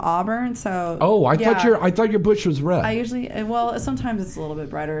naturally auburn, so... Oh, I thought your bush was red. I usually... Well, sometimes it's a little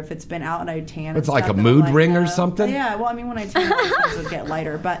bit brighter if it's been out and I tan. It's like a mood ring or something? Yeah, well, I mean, when I tan, it will get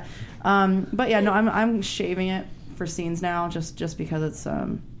lighter. But yeah, no, I'm shaving it for scenes now, just because it's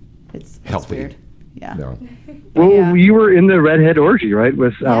healthy. Weird. Yeah. No. Well, you were in the Redhead Orgy, right,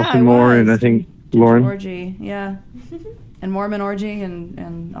 with Allison Moore and I think Lauren. Orgy, yeah, and Mormon Orgy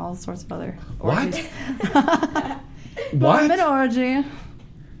and all sorts of other orgies. What? Mormon Orgy.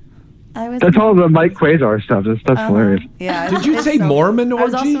 That's all the Mike Quasar stuff. That's hilarious. Yeah. Did you say Mormon Orgy? I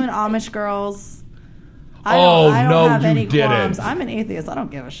was also in Amish Girls. I don't have any qualms. I'm an atheist. I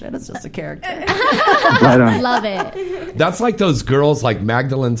don't give a shit. It's just a character. Right on. Love it. That's like those girls like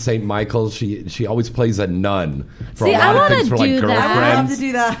Magdalene St. Michael. She always plays a nun for a lot of things for like girlfriends. I love to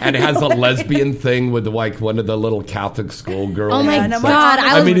do that. And it has a lesbian thing with like one of the little Catholic school girls. Oh my God.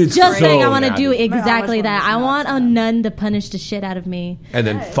 I was just saying I want to do exactly that. I want a nun to punish the shit out of me. And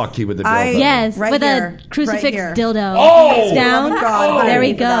then fuck you with a dildo. Yes, with a crucifix dildo. Oh! Down. God. There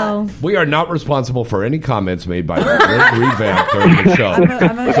we go. We are not responsible for any comments made by Revamp during the show.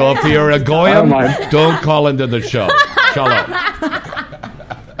 So if you're a goyim, don't call into the show. Shut up.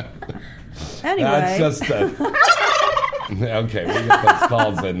 Anyway. That's just okay, we get those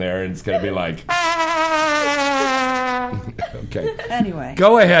calls in there and it's going to be like... Okay. Anyway.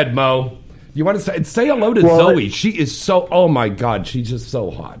 Go ahead, Mo. You want to say hello to Zoe. She is so, oh my God, she's just so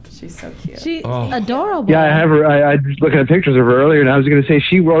hot. She's so cute. She's adorable. Yeah, I have her. I was looking at pictures of her earlier, and I was going to say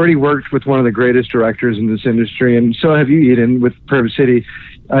she already worked with one of the greatest directors in this industry, and so have you, Eden, with Purvis City.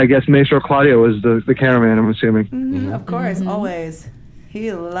 I guess Maestro Claudio was the cameraman, I'm assuming. Mm-hmm. Of course, always.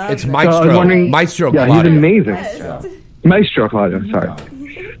 He loves It's Maestro. Maestro Claudio. Yeah, he's amazing. Maestro Claudio, sorry.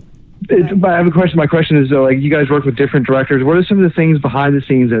 I have a question. My question is, like, you guys work with different directors. What are some of the things behind the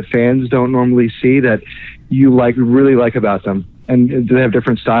scenes that fans don't normally see that you really like about them? And do they have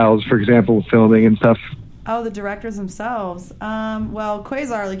different styles, for example, filming and stuff? Oh, the directors themselves. Well,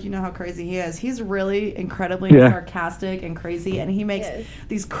 Quasar, like, you know how crazy he is. He's really incredibly sarcastic and crazy, and he makes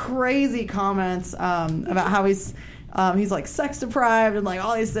these crazy comments about how he's like sex deprived and like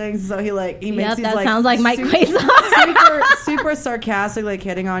all these things. So he makes these that sounds like Mike Quasar. super sarcastic, like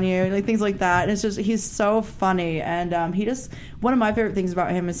hitting on you, like things like that. And it's just, he's so funny. And one of my favorite things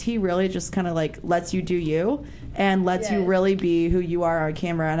about him is he really just kind of like lets you do you and lets you really be who you are on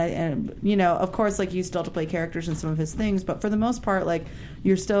camera. And you know, of course, like, you still have to play characters in some of his things, but for the most part, like,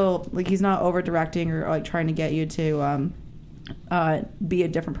 you're still like, he's not over directing or like trying to get you to be a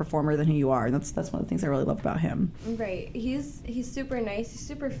different performer than who you are, and that's one of the things I really love about him. Right, he's super nice. He's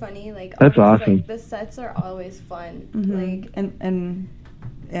super funny. Like, that's awesome. Like, the sets are always fun. Mm-hmm. Like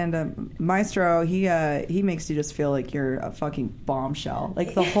and Maestro, he makes you just feel like you're a fucking bombshell.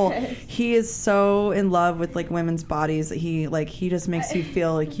 Like the whole, he is so in love with like women's bodies that he just makes you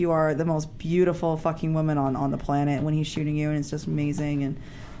feel like you are the most beautiful fucking woman on the planet when he's shooting you, and it's just amazing. And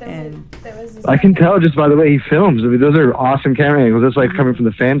I can tell just by the way he films. I mean, those are awesome camera angles. That's like coming from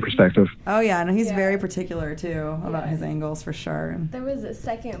the fan perspective. Oh yeah, and he's very particular too about his angles for sure. There was a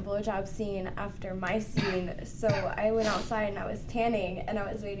second blowjob scene after my scene, so I went outside and I was tanning, and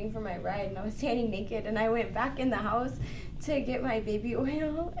I was waiting for my ride, and I was tanning naked, and I went back in the house to get my baby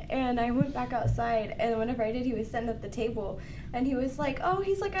oil, and I went back outside, and whenever I did, he was sitting at the table, and he was like, I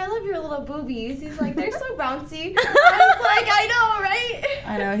love your little boobies. He's like, they're so bouncy. I was like, I know, right?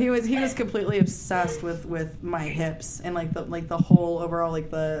 I know. He was completely obsessed with my hips and like the whole overall,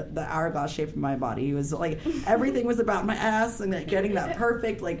 like the hourglass shape of my body. He was like, everything was about my ass and like getting that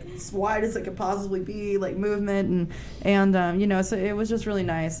perfect, like, as wide as it could possibly be, like, movement, and you know, so it was just really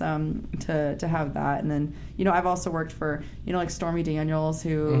nice to have that. And then, you know, I've also worked for, you know, like Stormy Daniels,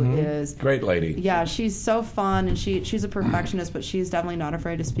 who is great lady. Yeah, she's so fun, and she's a perfectionist, but she's definitely not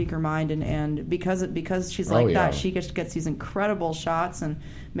afraid to speak her mind, and because she's like that, she gets these incredible shots and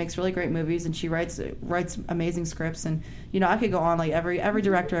makes really great movies, and she writes amazing scripts. And, you know, I could go on, like, every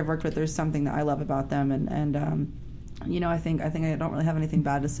director I've worked with, there's something that I love about them, and you know, I think I don't really have anything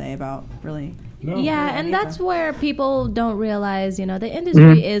bad to say about really. No. Yeah, and that's where people don't realize, you know, the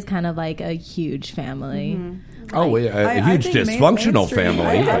industry is kind of like a huge family. A huge dysfunctional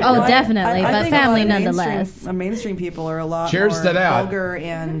family. Definitely, but family nonetheless. Mainstream people are a lot more vulgar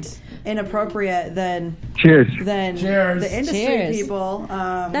and inappropriate than the industry people.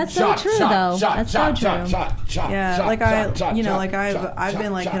 That's so true, though. That's so true. Yeah, like I've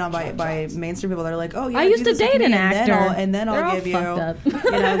been like hit on by mainstream people that are like, oh yeah, I used to date an actor, and then I'll give you,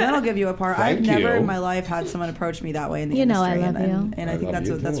 then I'll give you a part. I've never in my life had someone approach me that way in the industry. You know, I love you, and I think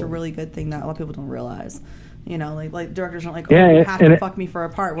that's a really good thing that a lot of people don't realize. You know, like directors aren't like, you have to fuck me for a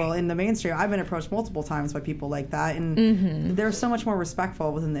part. Well, in the mainstream, I've been approached multiple times by people like that, and they're so much more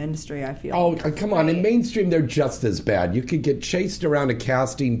respectful within the industry, I feel. Oh, come on. In mainstream, they're just as bad. You could get chased around a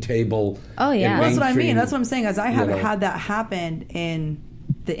casting table. Oh, yeah. That's what I mean. That's what I'm saying, is I haven't had that happen in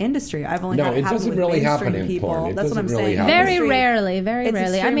the industry. I've only had it happen with mainstream people. Porn. That's what I'm saying. Very rarely.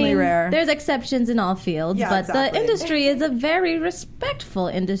 I mean, rare. There's exceptions in all fields, but the industry is a very respectful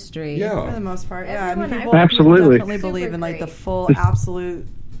industry. Yeah, for the most part. Yeah, I mean, people absolutely definitely believe in like the full, absolute,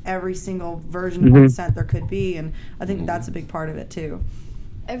 every single version of consent there could be, and I think that's a big part of it too.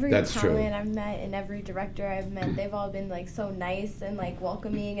 Every talent I've met and every director I've met, they've all been like so nice and like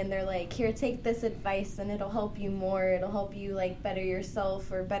welcoming, and they're like, here, take this advice and it'll help you more. It'll help you like better yourself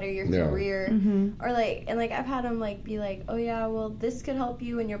or better your career. Or like, and like I've had them like be like, oh yeah, well this could help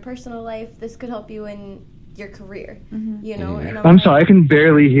you in your personal life. This could help you in your career, you know. And I'm sorry, I can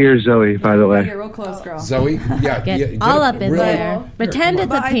barely hear Zoe, by the way. You're real close, girl. Zoe, get all up in there. Pretend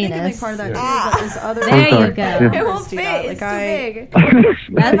it's a penis. I think part of that is other. There you go. It won't fit. It's too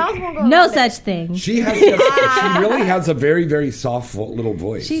big. No such thing. She really has a very, very soft little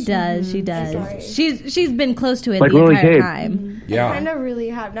voice. She does. She does. She's been close to it like the Lily entire Kate. time. Yeah. I kind of really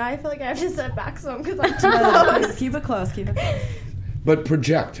have. Now I feel like I have to step back some because I'm too close. Keep it close. But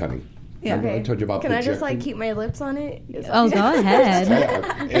project, honey. Yeah. Okay. I told you about Can I just keep my lips on it? Oh, go ahead.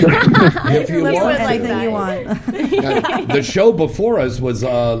 If you want, anything you want. The show before us was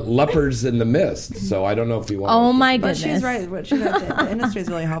Lepers in the Mist, so I don't know if you want. Oh my goodness, but she's right. But the industry is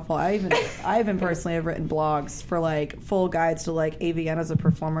really helpful. I even personally have written blogs for full guides to AVN as a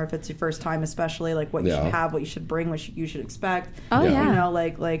performer if it's your first time, especially what you should have, what you should bring, what you should expect. Oh yeah.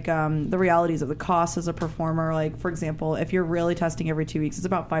 The realities of the cost as a performer. For example, if you're really testing every 2 weeks, it's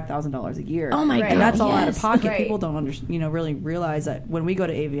about $5,000 a year. Oh my god, and that's all out of pocket. People don't really realize that when we go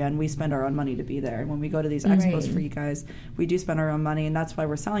to AVN, we spend our own money to be there. And when we go to these expos for you guys, we do spend our own money, and that's why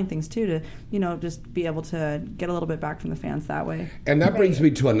we're selling things too, to just be able to get a little bit back from the fans that way. And that brings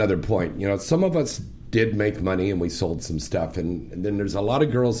me to another point. Some of us did make money and we sold some stuff, and then there's a lot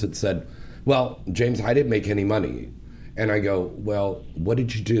of girls that said, well, James, I didn't make any money. And I go, well, what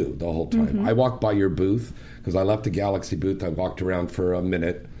did you do the whole time? Mm-hmm. I walked by your booth because I left the Galaxy booth. I walked around for a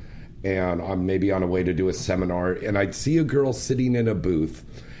minute, and I'm maybe on a way to do a seminar, and I'd see a girl sitting in a booth,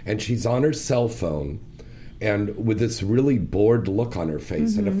 and she's on her cell phone, and with this really bored look on her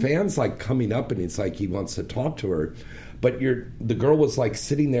face. Mm-hmm. And a fan's coming up, and it's he wants to talk to her. But the girl was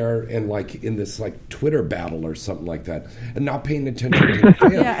sitting there and in this Twitter battle or something like that, and not paying attention to the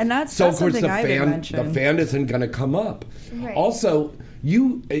fan. Yeah, and that's of course the fan isn't going to come up. Right. Also,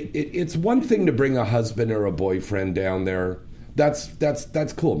 it's one thing to bring a husband or a boyfriend down there.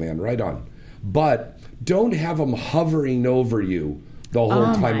 That's cool, man. Right on. But don't have them hovering over you the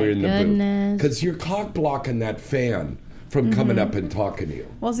whole time you're in the booth, because you're cock blocking that fan from coming up and talking to you.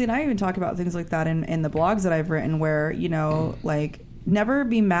 Well, see, and I even talk about things like that in the blogs that I've written where, never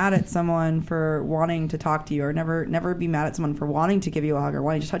be mad at someone for wanting to talk to you, or never be mad at someone for wanting to give you a hug or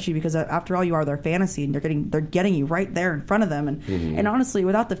wanting to touch you, because after all, you are their fantasy, and they're getting you right there in front of them. And honestly,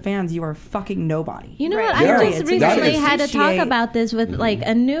 without the fans, you are fucking nobody. You know what? I just recently had to talk about this with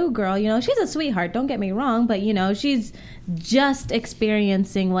a new girl. She's a sweetheart, don't get me wrong, but she's just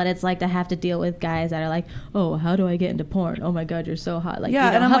experiencing what it's like to have to deal with guys that are oh, how do I get into porn? Oh my god, you're so hot. And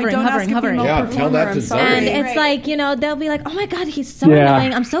I'm hovering. Yeah, tell that to Zoe. And it's they'll be oh my god, he's so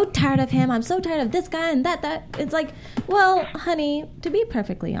annoying. I'm so tired of him. I'm so tired of this guy and that. It's well, honey, to be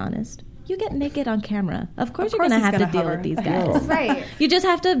perfectly honest, you get naked on camera. Of course you're going to have to deal with these guys. Right. You just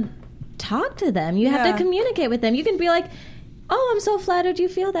have to talk to them. You have to communicate with them. You can be oh, I'm so flattered you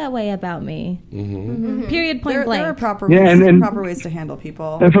feel that way about me. Mm-hmm. Mm-hmm. Period, point blank. There are proper ways, proper ways to handle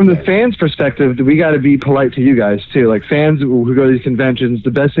people. And from the fans' perspective, we got to be polite to you guys, too. Fans who go to these conventions,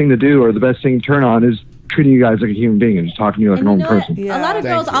 the best thing to do or the best thing to turn on is treating you guys like a human being and just talking to you like a normal person. Yeah. A lot of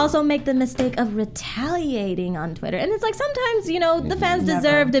girls also make the mistake of retaliating on Twitter. And it's sometimes, the fans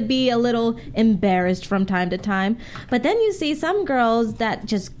deserve to be a little embarrassed from time to time. But then you see some girls that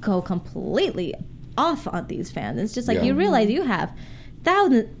just go completely off on these fans. It's just you realize you have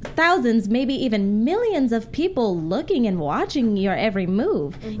thousands, maybe even millions of people looking and watching your every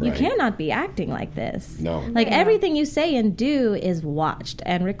move. Mm-hmm. You cannot be acting like this. No. Everything you say and do is watched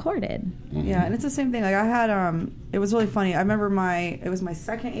and recorded. Mm-hmm. Yeah, and it's the same thing. I had, it was really funny. I remember it was my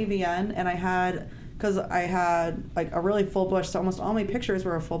second AVN, and I had a really full bush, so almost all my pictures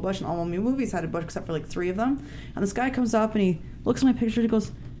were a full bush, and all my movies had a bush except for 3 of them. And this guy comes up and he looks at my picture and he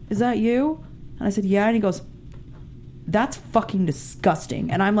goes, "Is that you?" And I said, "Yeah." And he goes, "That's fucking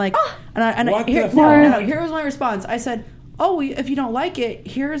disgusting." And I'm like, here's my response. I said, "Oh, if you don't like it,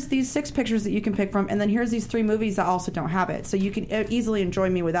 here's these 6 pictures that you can pick from, and then here's these 3 movies that also don't have it, so you can easily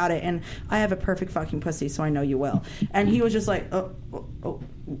enjoy me without it. And I have a perfect fucking pussy, so I know you will." And he was just like, oh,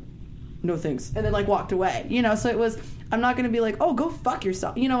 no thanks, and then walked away. So it was, I'm not going to be oh, go fuck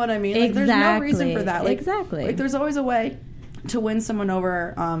yourself. You know what I mean? Exactly. There's no reason for that. Exactly. There's always a way to win someone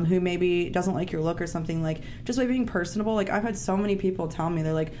over who maybe doesn't like your look or something, just by being personable. I've had so many people tell me,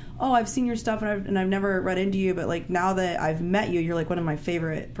 they're "Oh, I've seen your stuff and I've never read into you, but now that I've met you, you're one of my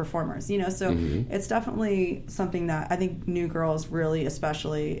favorite performers." So it's definitely something that I think new girls really,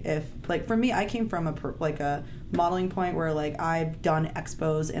 especially if for me, I came from a modeling point where I've done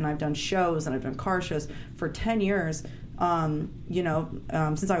expos and I've done shows and I've done car shows for 10 years,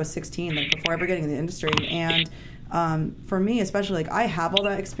 since I was 16, before ever getting in the industry. And for me, especially, I have all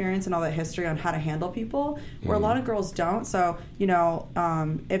that experience and all that history on how to handle people, where a lot of girls don't. So,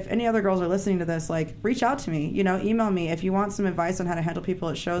 if any other girls are listening to this, reach out to me, email me if you want some advice on how to handle people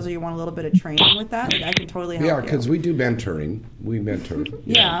at shows, or you want a little bit of training with that. I can totally help you. Yeah, because we do mentoring. We mentor.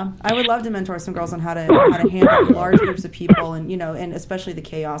 Yeah, I would love to mentor some girls on how to handle large groups of people, and and especially the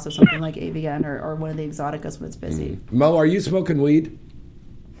chaos of something like AVN or one of the Exoticas when it's busy. Mo, are you smoking weed?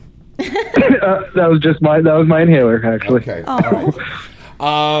 That was my inhaler, actually. Okay. All right.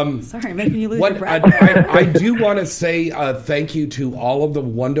 Sorry, making you lose your breath. I do want to say thank you to all of the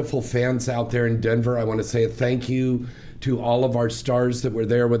wonderful fans out there in Denver. I want to say a thank you to all of our stars that were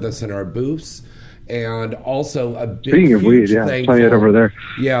there with us in our booths. And also a big, huge thank you over there.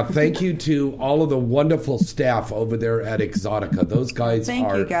 Yeah, thank you to all of the wonderful staff over there at Exotica. Those guys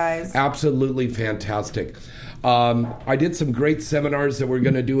are absolutely fantastic. I did some great seminars that we're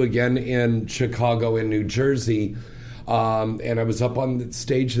going to do again in Chicago and New Jersey. And I was up on the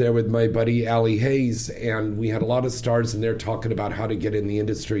stage there with my buddy Allie Hayes, and we had a lot of stars in there talking about how to get in the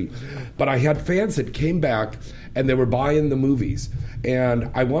industry. But I had fans that came back and they were buying the movies. And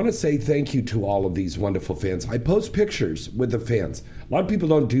I want to say thank you to all of these wonderful fans. I post pictures with the fans. A lot of people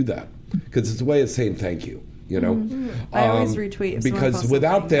don't do that because it's a way of saying thank you. You know, I always retweet because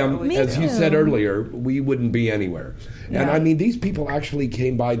without them, as you said earlier, we wouldn't be anywhere. Yeah. And I mean, these people actually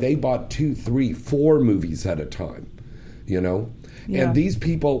came by. They bought 2, 3, 4 movies at a time. You know, and these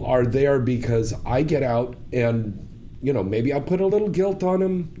people are there because I get out and, you know, maybe I put a little guilt on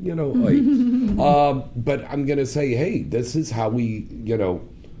them, you know, like, but I'm going to say, hey, this is how we, you know,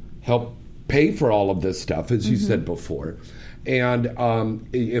 help pay for all of this stuff, as you said before. And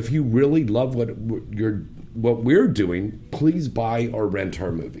if you really love what we're doing, please buy or rent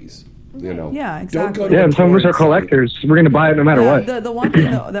our movies. You know, exactly. Don't go to some of us are collectors. We're going to buy it no matter what. The one thing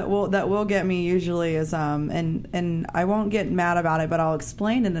that will get me usually is and I won't get mad about it, but I'll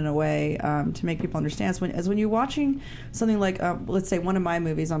explain it in a way to make people understand. As when you're watching something like let's say one of my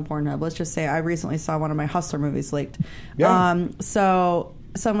movies on Pornhub. Let's just say I recently saw one of my Hustler movies leaked. Yeah. So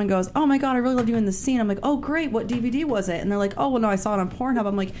someone goes, "Oh my God, I really loved you in this scene." I'm like, "Oh great, what DVD was it?" And they're like, "Oh well, no, I saw it on Pornhub."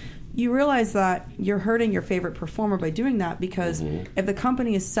 I'm like, you realize that you're hurting your favorite performer by doing that because if the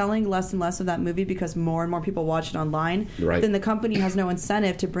company is selling less and less of that movie because more and more people watch it online, then the company has no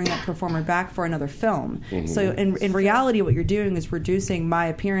incentive to bring that performer back for another film. So in reality, what you're doing is reducing my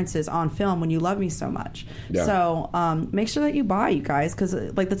appearances on film when you love me so much. Yeah. So make sure that you buy, you guys, because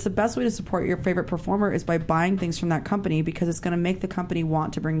like that's the best way to support your favorite performer is by buying things from that company because it's going to make the company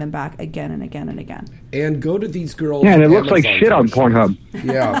want to bring them back again and again and again. And go to these girls. Yeah, and it looks like shit on Pornhub.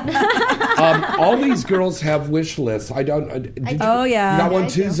 Yeah. All these girls have wish lists. I don't. You got one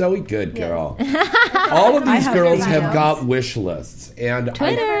too, Zoe? Good girl. All of these girls have got wish lists, and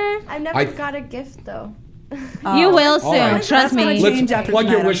Twitter. I've never got a gift though. You will soon. Right. Trust me. Let's plug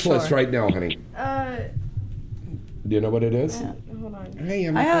your wish list right now, honey. Do you know what it is? Hold on. Hey,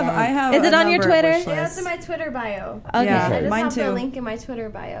 I have. Is it on your Twitter? Yeah, it's in my Twitter bio. Okay. Yeah, I just mine have too. the link in my Twitter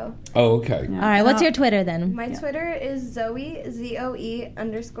bio. Oh, okay. Yeah. All right. What's your Twitter then? My Twitter is Zoe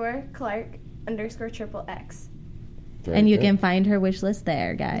ZOE_Clark_XXX. And you can find her wish list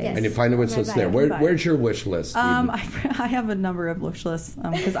there, guys. Yes. And you find the wish list there. Where's your wish list? I have a number of wish lists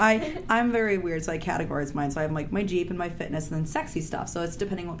because I'm very weird, so I categorize mine. So I have like my Jeep and my fitness and then sexy stuff. So it's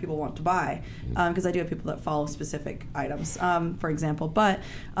depending on what people want to buy because I do have people that follow specific items, for example. But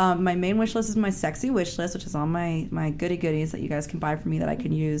my main wish list is my sexy wish list, which is all my goody goodies that you guys can buy from me that I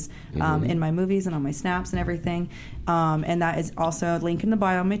can use in my movies and on my snaps and everything. And that is also a link in the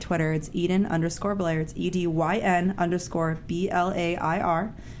bio on my Twitter. It's Eden_Blair. It's EDYN_BLAIR.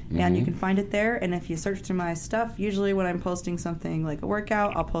 And you can find it there. And if you search through my stuff, usually when I'm posting something like a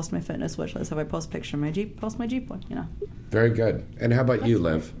workout, I'll post my fitness wish list. If I post a picture of my Jeep, post my Jeep one, you know. Very good. And how about you,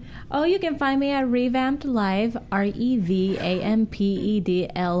 Liv? Oh, you can find me at Revamped Live,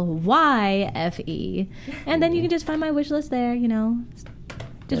 REVAMPEDLYFE. And then you can just find my wish list there, you know.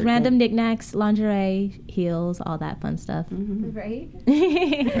 Just random knickknacks, lingerie, heels, all that fun stuff. Right?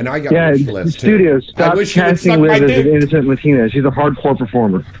 And I got a wish list too. Studio, stop casting Liv as an innocent Latina. She's a hardcore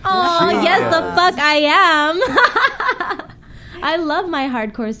performer. Oh, yes, the fuck I am. I love my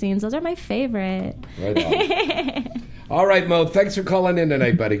hardcore scenes. Those are my favorite. Right on. All right, Mo. Thanks for calling in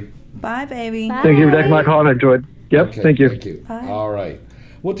tonight, buddy. Bye, baby. Bye. Thank you for taking my call. I enjoyed. Yep, okay, thank you. Thank you. Bye. All right.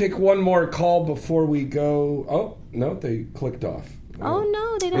 We'll take one more call before we go. Oh, no, they clicked off. Oh,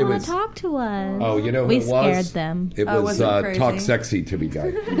 no, they don't want to talk to us. Oh, you know who we it was? Scared them. It was Talk Sexy to Me guy.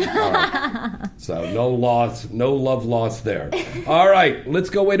 Right. So no love lost there. All right, let's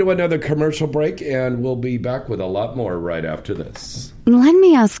go away to another commercial break, and we'll be back with a lot more right after this. Let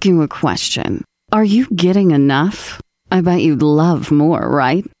me ask you a question. Are you getting enough? I bet you'd love more,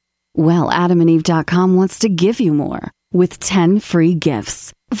 right? Well, AdamandEve.com wants to give you more with 10 free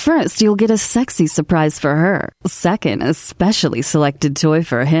gifts. First, you'll get a sexy surprise for her. Second, a specially selected toy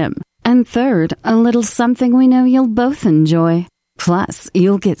for him. And third, a little something we know you'll both enjoy. Plus,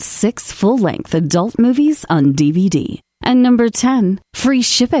 you'll get 6 full-length adult movies on DVD. And number 10, free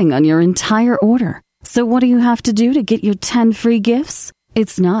shipping on your entire order. So what do you have to do to get your 10 free gifts?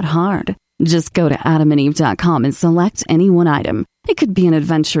 It's not hard. Just go to AdamandEve.com and select any one item. It could be an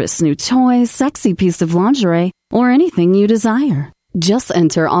adventurous new toy, sexy piece of lingerie, or anything you desire. Just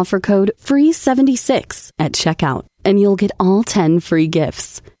enter offer code FREE76 at checkout, and you'll get all 10 free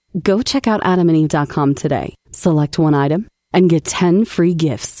gifts. Go check out AdamandEve.com today. Select one item and get 10 free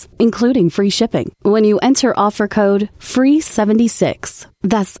gifts, including free shipping, when you enter offer code FREE76.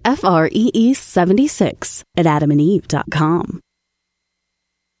 That's FREE76 at AdamandEve.com.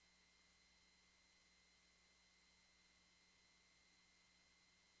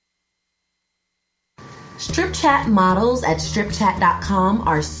 Strip Chat models at StripChat.com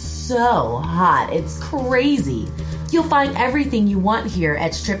are so hot. It's crazy. You'll find everything you want here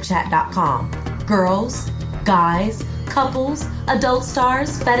at StripChat.com. Girls, guys, couples, adult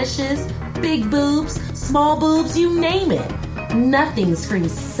stars, fetishes, big boobs, small boobs, you name it. Nothing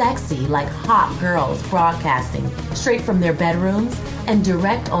screams sexy like hot girls broadcasting straight from their bedrooms and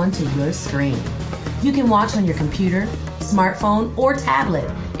direct onto your screen. You can watch on your computer, smartphone, or tablet.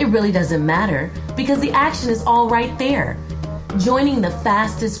 It really doesn't matter because the action is all right there. Joining the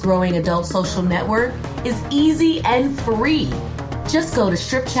fastest growing adult social network is easy and free. Just go to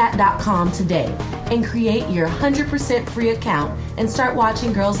StripChat.com today and create your 100% free account and start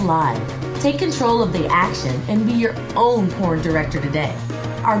watching girls live. Take control of the action and be your own porn director today.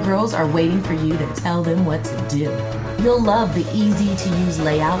 Our girls are waiting for you to tell them what to do. You'll love the easy-to-use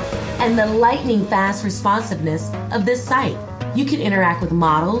layout and the lightning-fast responsiveness of this site. You can interact with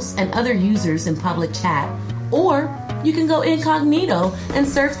models and other users in public chat, or you can go incognito and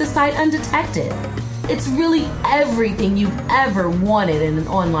surf the site undetected. It's really everything you've ever wanted in an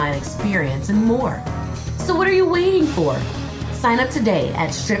online experience and more. So what are you waiting for? Sign up today at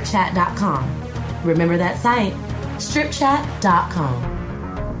StripChat.com. Remember that site, StripChat.com.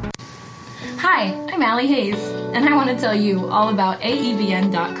 Hi, I'm Allie Hayes, and I want to tell you all about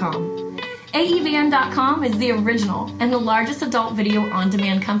AEBN.com. AEBN.com is the original and the largest adult video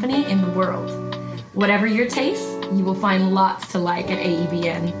on-demand company in the world. Whatever your taste, you will find lots to like at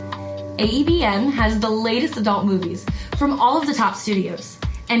AEBN. AEBN has the latest adult movies from all of the top studios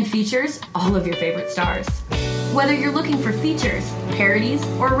and features all of your favorite stars. Whether you're looking for features, parodies,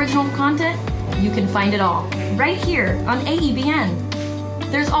 or original content, you can find it all right here on AEBN.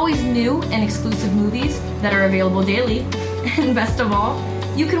 There's always new and exclusive movies that are available daily. And best of all,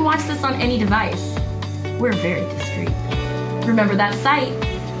 you can watch this on any device. We're very discreet. Remember that site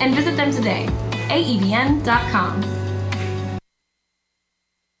and visit them today, aebn.com.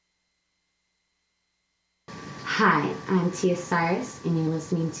 Hi, I'm Tia Cyrus, and you're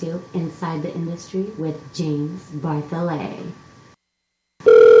listening to Inside the Industry with James Bartholet.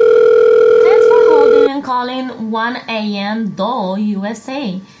 Thanks for holding and calling 1AM Doll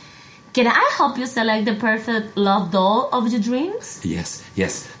USA. Can I help you select the perfect love doll of your dreams? Yes,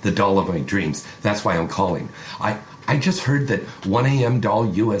 the doll of my dreams. That's why I'm calling. I just heard that 1AM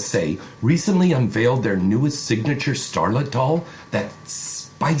Doll USA recently unveiled their newest signature starlet doll, that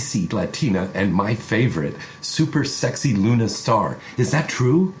spicy Latina and my favorite, super sexy Luna Star. Is that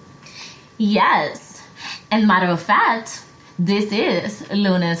true? Yes. And matter of fact, this is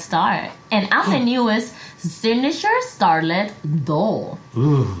Luna Star, and I'm the newest signature starlet doll.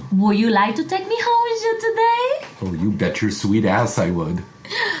 Ooh. Would you like to take me home with you today? Oh, you bet your sweet ass I would.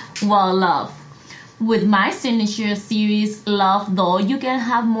 Well, love, with my signature series Love Doll, you can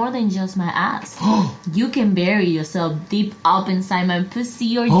have more than just my ass. You can bury yourself deep up inside my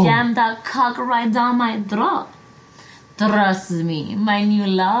pussy or jam that cock right down my throat. Trust me, my new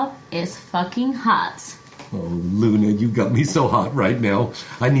love is fucking hot. Oh, Luna, you got me so hot right now.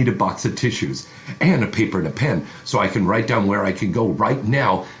 I need a box of tissues and a paper and a pen so I can write down where I can go right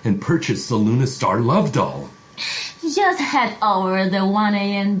now and purchase the Luna Star Love Doll. Just head over to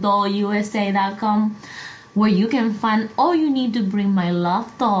 1amdollusa.com where you can find all you need to bring my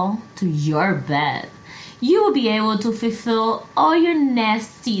love doll to your bed. You will be able to fulfill all your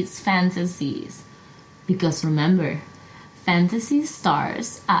nasty's fantasies. Because remember, fantasy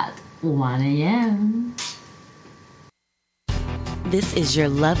starts at 1 a.m. This is your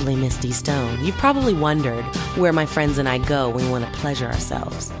lovely Misty Stone. You've probably wondered where my friends and I go when we want to pleasure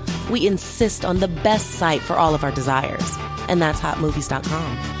ourselves. We insist on the best site for all of our desires, and that's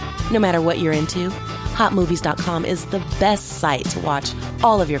HotMovies.com. No matter what you're into, HotMovies.com is the best site to watch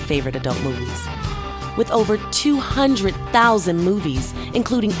all of your favorite adult movies. With over 200,000 movies,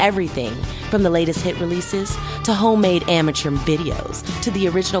 including everything from the latest hit releases to homemade amateur videos to the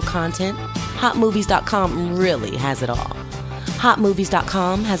original content, HotMovies.com really has it all.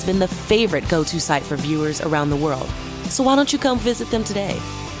 HotMovies.com has been the favorite go-to site for viewers around the world. So why don't you come visit them today?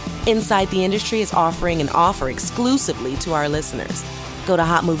 Inside the Industry is offering an offer exclusively to our listeners. Go to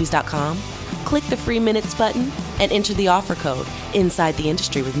HotMovies.com, click the free minutes button, and enter the offer code inside the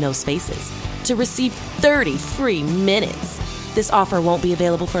industry with no spaces to receive 30 free minutes. This offer won't be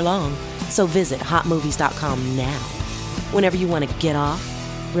available for long, so visit hotmovies.com now. Whenever you want to get off,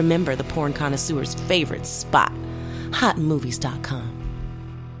 remember the porn connoisseur's favorite spot, hotmovies.com.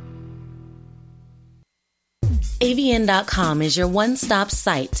 AVN.com is your one-stop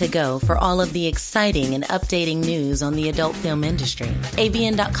site to go for all of the exciting and updating news on the adult film industry.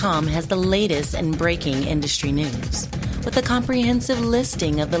 AVN.com has the latest and breaking industry news, with a comprehensive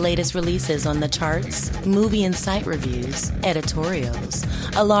listing of the latest releases on the charts, movie and site reviews, editorials,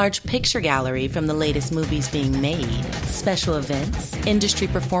 a large picture gallery from the latest movies being made, special events, industry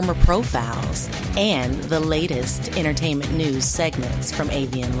performer profiles, and the latest entertainment news segments from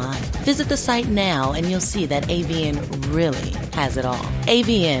AVN Live. Visit the site now and you'll see that AVN really has it all.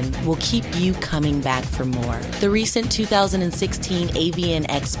 AVN will keep you coming back for more. The recent 2016 AVN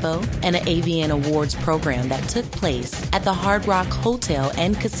Expo and an AVN Awards program that took place at the Hard Rock Hotel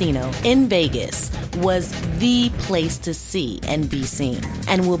and Casino in Vegas was the place to see and be seen,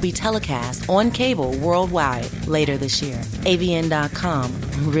 and will be telecast on cable worldwide later this year. AVN.com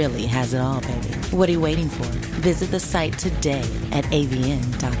really has it all, baby. What are you waiting for? Visit the site today at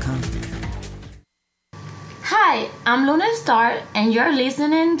AVN.com. Hi, I'm Luna Star, and you're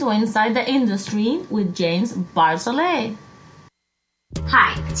listening to Inside the Industry with James Bartolet.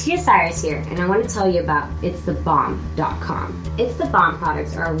 Hi, Tia Cyrus here, and I want to tell you about It'sTheBomb.com. It's the Bomb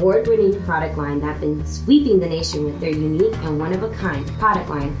products are award-winning product line that have been sweeping the nation with their unique and one-of-a-kind product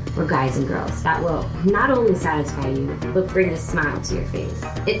line for guys and girls that will not only satisfy you, but bring a smile to your face.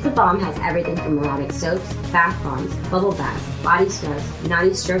 It's the Bomb has everything from erotic soaps, bath bombs, bubble baths, body scrubs, naughty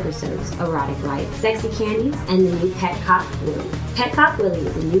stroker soaps, erotic light, sexy candies, and the new Pet Cop Willy. Pet Cop Willy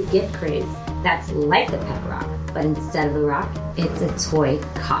is a new gift craze that's like the Pet Rock, but instead of a rock, it's a toy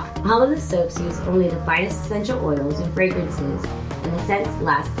cock. All of the soaps use only the finest essential oils and fragrances, and the scents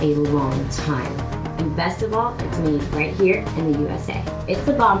last a long time. And best of all, it's made right here in the USA. It's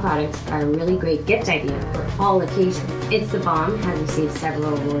the Bomb products are a really great gift idea for all occasions. It's the Bomb has received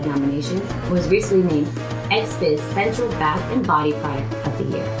several award nominations and was recently named XBiz Central Bath and Body Product of the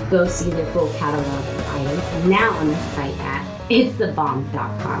Year. Go see their full catalog of items now on the site at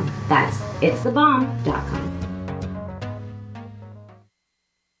It'sTheBomb.com. That's It'sTheBomb.com.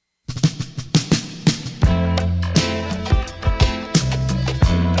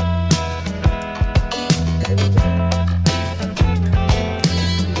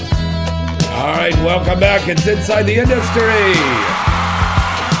 All right, welcome back. It's Inside the Industry.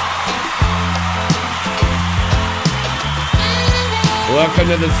 Welcome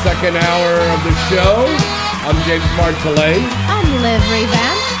to the second hour of the show. I'm James Bartolet. I'm Liv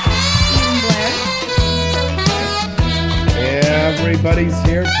Revamp. Everybody's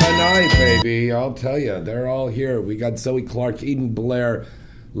here tonight, baby. I'll tell you, they're all here. We got Zoe Clark, Eden Blair,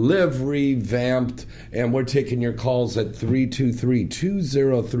 Liv Revamped, and we're taking your calls at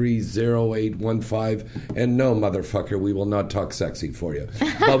 323-203-0815. And no, motherfucker, we will not talk sexy for you.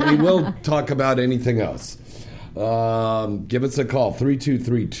 But we will talk about anything else. Give us a call,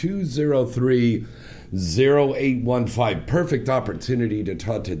 323-203-0815. Perfect opportunity to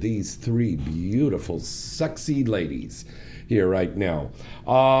talk to these three beautiful, sexy ladies here right now.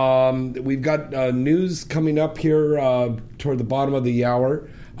 We've got news coming up here toward the bottom of the hour,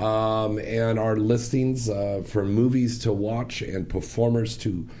 and our listings for movies to watch and performers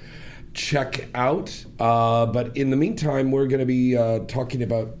to check out. But in the meantime, we're going to be talking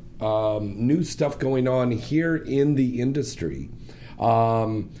about new stuff going on here in the industry.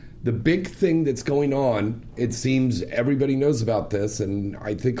 The big thing that's going on, it seems everybody knows about this, and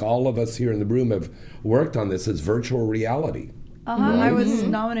I think all of us here in the room have worked on this, is virtual reality. Right? I was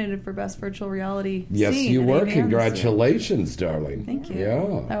nominated for Best Virtual Reality. Yes, you were. Congratulations, darling. Thank you.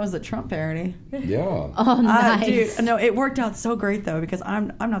 Yeah. That was a Trump parody. Yeah. Oh, nice. Dude, no, it worked out so great, though, because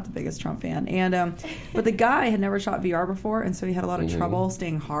I'm not the biggest Trump fan. And but the guy had never shot VR before, and so he had a lot of trouble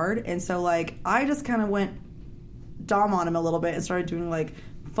staying hard. And so, like, I just kind of went dumb on him a little bit and started doing, like,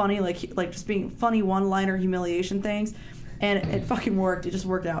 funny, like just being funny one-liner humiliation things, and it fucking worked. It just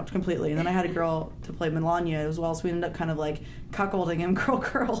worked out completely. And then I had a girl to play Melania as well, so we ended up kind of like cuckolding him,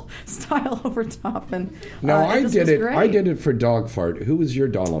 girl style over top. And no, I did it. I did it for Dog Fart. Who was your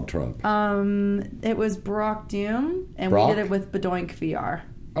Donald Trump? It was Brock Doom, and Brock? we did it with Bedoink VR.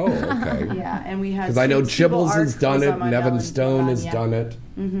 Oh, okay. Yeah, and we had because I know Chibbles has done it, and Evan Stone has done it.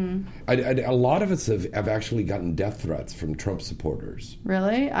 Mm-hmm. A lot of us have actually gotten death threats from Trump supporters.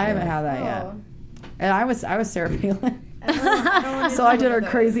 Really? I haven't had that yet. And I was Sarah Palin. So I did her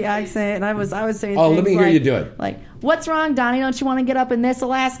crazy accent, and I was saying. Oh, things let me hear you do it. Like, what's wrong, Donnie? Don't you want to get up in this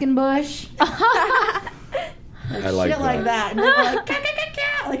Alaskan bush? I like shit that. like that. And they were like,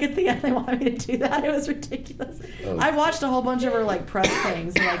 like at the end, they wanted me to do that. It was ridiculous. I watched a whole bunch of her like press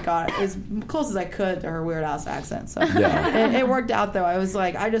things and like got as close as I could to her weird ass accent. So it worked out though. I was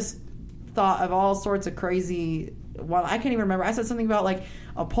like, I just thought of all sorts of crazy. Well, I can't even remember. I said something about like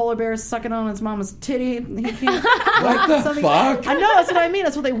a polar bear sucking on its mama's titty. He can't, what the fuck? I know, that's what I mean.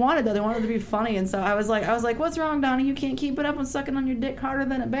 That's what they wanted, though. They wanted it to be funny, and so I was like, "What's wrong, Donnie? You can't keep it up on sucking on your dick harder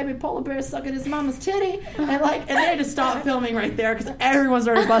than a baby polar bear sucking his mama's titty." And they had to stop filming right there because everyone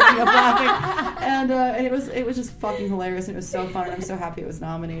started busting up laughing, and it was just fucking hilarious. And it was so fun, and I'm so happy it was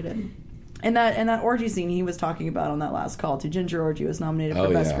nominated. And that orgy scene he was talking about on that last call to Ginger Orgy was nominated for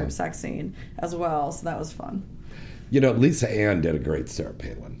Best Group Sex Scene as well, so that was fun. You know, Lisa Ann did a great Sarah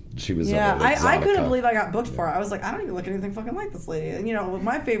Palin. She was I couldn't believe I got booked for it. I was like, I don't even look anything fucking like this lady. And, you know,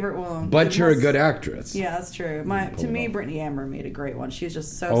 my favorite one. But you're a good actress. Yeah, that's true. To me, Brittany Amber made a great one. She's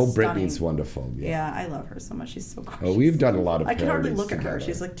just so stunning. Brittany's wonderful. Yeah, I love her so much. She's so gorgeous. Oh, we've done a lot of parodies I can hardly look together. at her.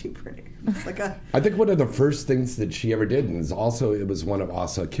 She's like too pretty. It's like I think one of the first things that she ever did, and it was one of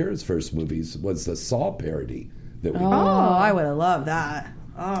Asa Akira's first movies, was the Saw parody that we did. I would have loved that.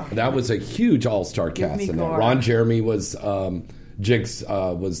 Oh. That was a huge all-star cast in that. Ron Jeremy was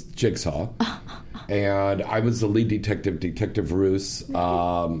Jigsaw, and I was the lead detective, Detective Roos.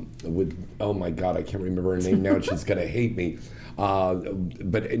 With oh my god, I can't remember her name now. She's gonna hate me.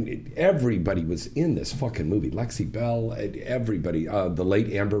 But everybody was in this fucking movie. Lexi Bell, everybody. The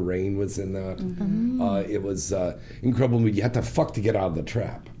late Amber Rain was in that. Mm-hmm. It was incredible movie. You had to fuck to get out of the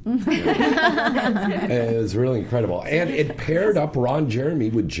trap. It was really incredible. And it paired up Ron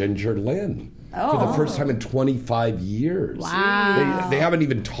Jeremy with Ginger Lynn for the first time in 25 years. Wow. They haven't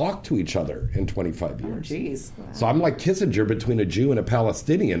even talked to each other in 25 years. Oh, jeez. Wow. So I'm like Kissinger between a Jew and a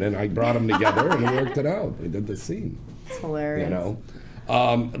Palestinian, and I brought them together and we worked it out. We did the scene. It's hilarious. You know?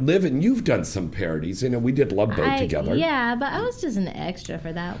 Liv, and you've done some parodies. You know, we did Love Boat together. Yeah, but I was just an extra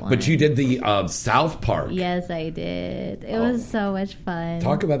for that one. But you did the South Park. Yes, I did. It was so much fun.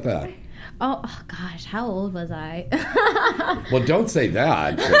 Talk about that. Oh gosh, how old was I? Well, don't say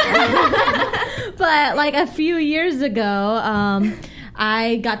that. But like a few years ago,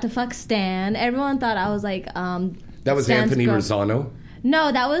 I got to fuck Stan. Everyone thought I was like that was Stan's Anthony girl. Rosano?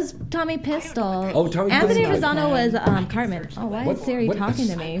 No, that was Tommy Pistol. Oh, Tommy Anthony Pistol. Rosano was Cartman. Oh, why is Siri talking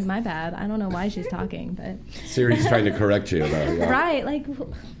to me? My bad. I don't know why she's talking, but Siri's trying to correct you about it. Right, like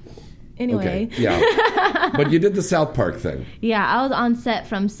anyway. Okay. Yeah. But you did the South Park thing. Yeah, I was on set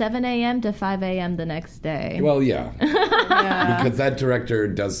from 7 a.m. to 5 a.m. the next day. Well, yeah. Because that director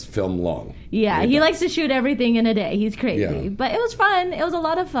does film long. Yeah, he likes to shoot everything in a day. He's crazy. Yeah. But it was fun. It was a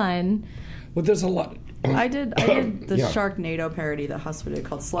lot of fun. Well, there's a lot. I did the Sharknado parody that Hustler did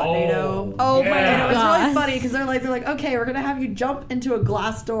called Slutnado. Oh my god! It was really funny because they're like, okay, we're gonna have you jump into a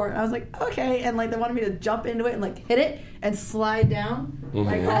glass door, and I was like, okay, and like they wanted me to jump into it and like hit it and slide down,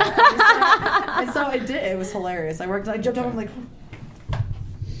 like all and so I did. It was hilarious. I jumped up, I'm like,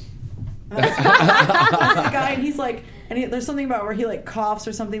 the guy, and he's like. And there's something about where he like coughs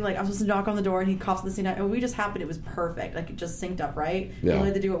or something. Like I'm supposed to knock on the door and he coughs at the same time. And we just happened. It was perfect. Like it just synced up right. Yeah. We only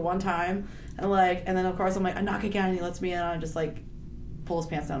had to do it one time. And then of course I'm like I knock again and he lets me in. And I just like pull his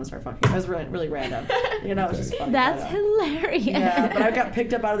pants down and start fucking. It was really, really random. You know, it was just funny. That's hilarious. Yeah, but I got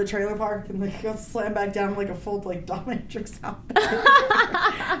picked up out of the trailer park and like got slammed back down like a full like dominatrix outfit.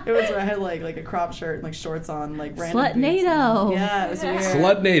 It was where I had like a crop shirt and like shorts on, like random. Slutnado. Yeah, it was weird.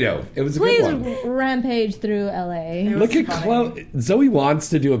 Slutnado. It was a good one. Please rampage through LA. Look at Chloe. Zoe wants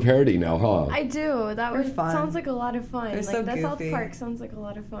to do a parody now, huh? I do. That would fun. Sounds like a lot of fun. They're Like so that South goofy. Park sounds like a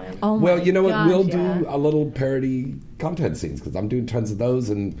lot of fun. Oh my Well, you know what? gosh, We'll yeah. do a little parody content scenes because I'm doing tons of those,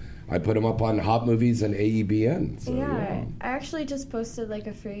 and I put them up on Hot Movies and AEBN. So, Yeah, I actually just posted like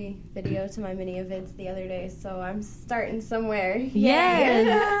a free video to my mini events the other day, so I'm starting somewhere.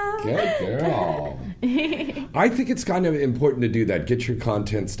 Yes. Good girl. I think it's kind of important to do that. Get your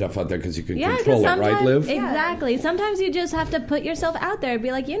content stuff out there because you can control it, right, Liv? Exactly. Sometimes you just have to put yourself out there and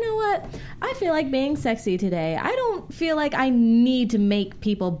be like, you know what? I feel like being sexy today. I don't feel like I need to make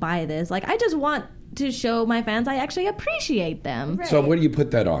people buy this. Like, I just want to show my fans I actually appreciate them. Right. So where do you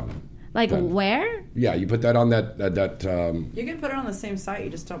put that on? Like then? Where? Yeah, you put that on that You can put it on the same site. You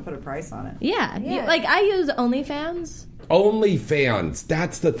just don't put a price on it. Yeah. Like I use OnlyFans. OnlyFans.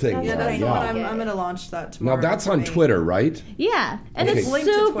 That's the thing. Yeah, that's the one. I'm going to launch that tomorrow. Now that's on Twitter, right? Yeah, and Okay. it's Linked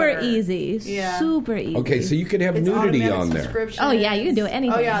to super Twitter. easy. Yeah. Super easy. Okay, so you can have It's nudity automatic on there. subscriptions. Oh yeah, you can do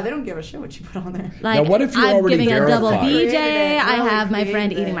anything. Oh yeah, they don't give a shit what you put on there. Like, Now, what if you're I'm already giving a double verified? BJ. Created it, I really have my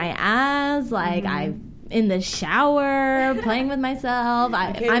friend created eating it. my ass. Like in the shower, playing with myself.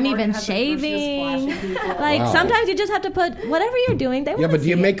 I'm even shaving. Sometimes you just have to put whatever you're doing. They but do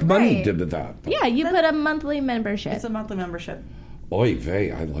you make money to that? Yeah, you put a monthly membership. It's a monthly membership. Oy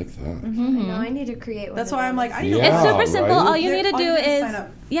vey, I like that. Mm-hmm. No, I need to create one. That's why I'm like, it's super simple. All you need to do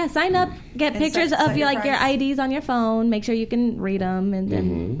is sign up, get pictures of your IDs on your phone, make sure you can read them, and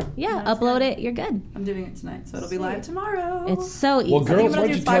then upload it. You're good. I'm doing it tonight, so it'll be live tomorrow. It's so easy. Well, girls, why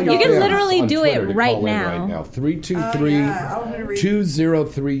don't you tell your can literally do it right now.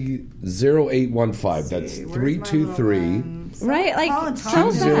 323-203-0815. That's 323. Right, like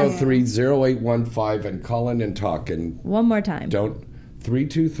 203-0815, and call in and talk. And one more time.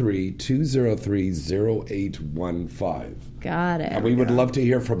 323-203-0815. Got it. And we would love to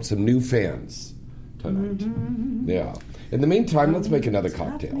hear from some new fans tonight. Mm-hmm. Yeah. In the meantime, let's make another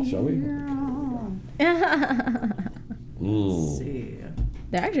cocktail, shall we? Let's see.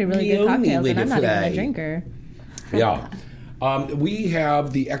 They're actually really good cocktails, and I'm not even a drinker. Yeah. We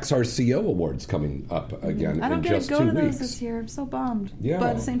have the XRCO Awards coming up again in just 2 weeks. I don't get to go to those this year. I'm so bummed. Yeah. But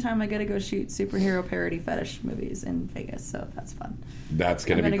at the same time, I get to go shoot superhero parody fetish movies in Vegas, so that's fun. That's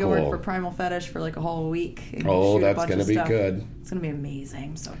going to be cool. I'm going to go work for Primal Fetish for like a whole week. Oh, that's going to be good. It's going to be amazing.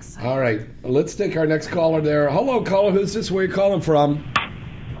 I'm so excited. All right. Let's take our next caller there. Hello, caller. Who's this? Where are you calling from?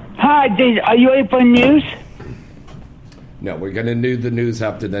 Hi, are you ready for the news? No, we're going to do the news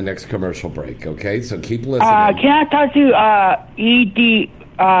after the next commercial break, okay? So keep listening. Can I talk to Eden?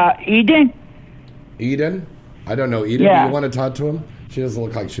 Eden? I don't know. Eden, yeah. Do you want to talk to him? She doesn't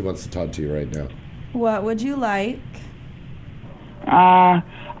look like she wants to talk to you right now. What would you like? I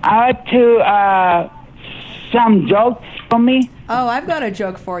like to some jokes for me. Oh, I've got a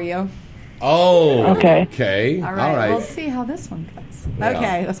joke for you. Oh, okay. All right. We'll see how this one goes. Yeah.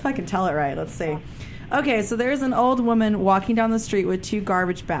 Okay, let's see if I can tell it right. Let's see. Okay, so there's an old woman walking down the street with 2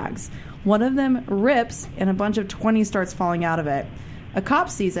 garbage bags. One of them rips, and a bunch of 20 starts falling out of it. A cop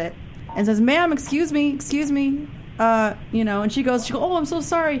sees it and says, "Ma'am, excuse me. And she goes, "Oh, I'm so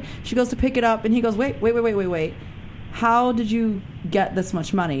sorry." She goes to pick it up, and he goes, "Wait. How did you get this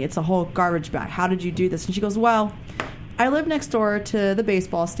much money? It's a whole garbage bag. How did you do this?" And she goes, "Well, I live next door to the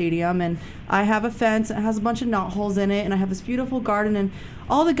baseball stadium, and I have a fence that has a bunch of knot holes in it, and I have this beautiful garden, and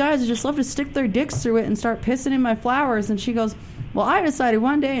all the guys just love to stick their dicks through it and start pissing in my flowers." And she goes, "Well, I decided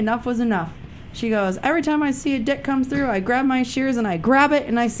one day enough was enough." She goes, "Every time I see a dick come through, I grab my shears and I grab it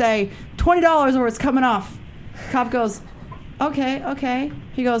and I say, $20 or it's coming off." Cop goes, Okay.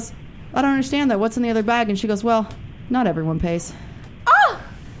 He goes, "I don't understand that. What's in the other bag?" And she goes, "Well, not everyone pays."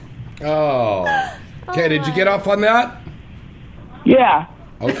 Oh. Okay, did you get off on that? Yeah.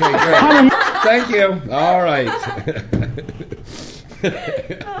 Okay, great. Thank you. All right.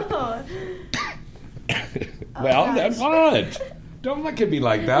 Well, that's what. Don't look at me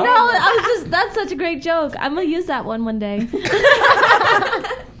like that. No, that's such a great joke. I'm going to use that one day.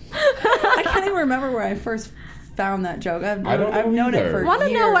 I can't even remember where I first found that joke. I've known it for years. Want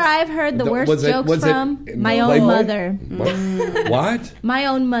to know where I've heard the worst jokes from? My own mother. What? My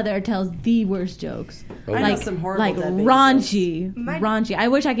own mother tells the worst jokes. Oh. I know some horrible raunchy. I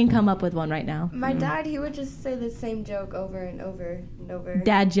wish I can come up with one right now. My dad, he would just say the same joke over and over and over.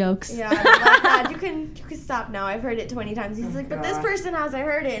 Dad jokes. Yeah, I'm like, "Dad, you can stop now. I've heard it 20 times." He's like, "But this person hasn't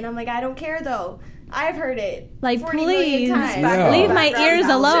heard it." And I'm like, "I don't care though. I've heard it. Like, 40 please leave my ears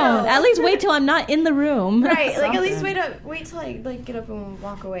alone. At least wait till I'm not in the room." Right. Like, at least wait till I get up and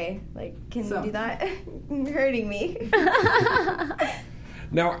walk away. Like, can you do that? You're hurting me.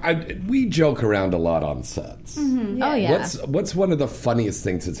 Now, we joke around a lot on sets. Mm-hmm. Yeah. Oh yeah. What's one of the funniest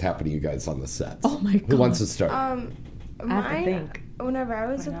things that's happened to you guys on the set? Oh my god. Who wants to start? Mine. Whenever I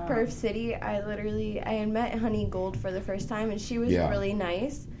was with Perf City, I had met Honey Gold for the first time, and she was really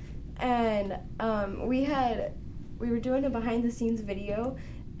nice. And we were doing a behind the scenes video,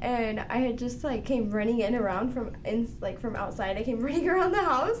 and I had just came running from outside. I came running around the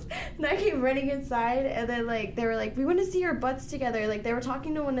house, and I came running inside, and then they were like, "We want to see your butts together." Like, they were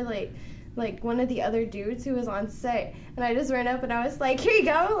talking to one of one of the other dudes who was on set, and I just ran up and I was like, "Here you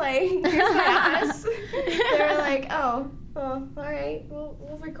go, here's my ass." They were like, "Oh, all right, we'll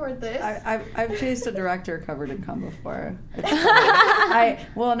record this." I've chased a director covered in cum before. I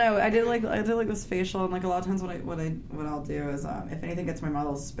did this facial, and a lot of times what I'll do is if anything gets my mouth,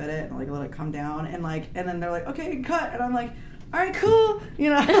 I'll spit it and let it come down, and then they're like, "Okay, cut," and I'm like, "All right, cool,"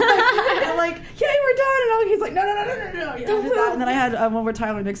 and I'm like, "Yay, we're done," and he's like, "No, I did that. And then I had one with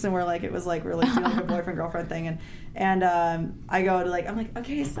Tyler Nixon where it was really a boyfriend girlfriend thing, and I go to I'm like,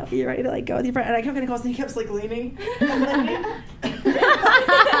 "Okay, Sophie, you ready to go with your friend?" And I kept getting close, and he kept leaning. And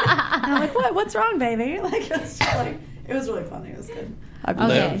I'm like, "What? What's wrong, baby?" It's just It was really funny. It was good.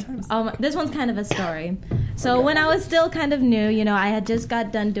 Okay. This one's kind of a story. So when I was still kind of new, I had just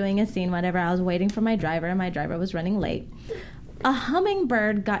got done doing a scene, whatever. I was waiting for my driver, and my driver was running late. A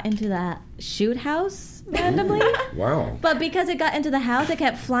hummingbird got into the shoot house randomly. Wow. But because it got into the house, it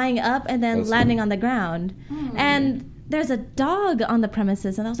kept flying up and then landing on the ground. And there's a dog on the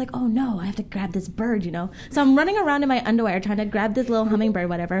premises, and I was like, oh no, I have to grab this bird, So I'm running around in my underwear trying to grab this little hummingbird,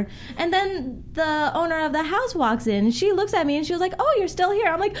 whatever. And then the owner of the house walks in. She looks at me, and she was like, oh, you're still here.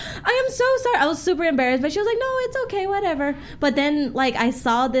 I'm like, I am so sorry. I was super embarrassed, but she was like, no, it's okay, whatever. But then, I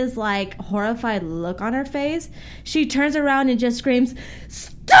saw this, horrified look on her face. She turns around and just screams,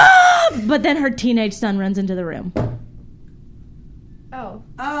 stop! But then her teenage son runs into the room. Oh,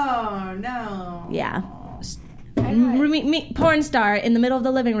 no. Yeah. Porn star in the middle of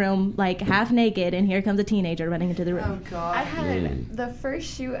the living room, half naked, and here comes a teenager running into the room. Oh God! I had the first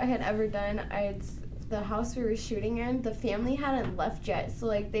shoot I had ever done. The house we were shooting in, the family hadn't left yet, so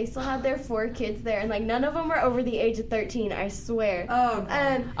they still had their 4 kids there, and none of them were over the age of 13. I swear. Oh.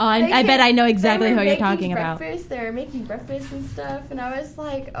 And I bet I know exactly who you're talking about. They were making breakfast and stuff, and I was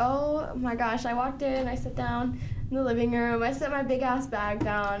like, oh my gosh! I walked in, I sat down in the living room. I set my big ass bag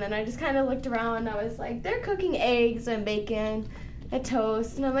down, and I just kind of looked around. I was like, they're cooking eggs and bacon and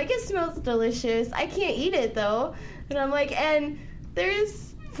toast, and I'm like, it smells delicious. I can't eat it though, and I'm like, and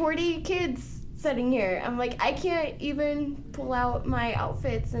there's 40 kids sitting here. I'm like, I can't even pull out my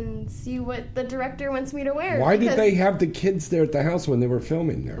outfits and see what the director wants me to wear. Why did they have the kids there at the house when they were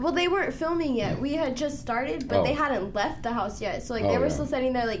filming there? Well, they weren't filming yet. We had just started, but they hadn't left the house yet. So they were still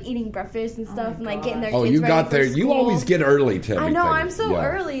sitting there eating breakfast and stuff and getting their kids ready. You got there. For school. You always get early to everything. I know. I'm so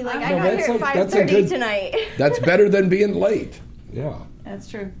early. I got here at 5:30 tonight. That's better than being late. Yeah. That's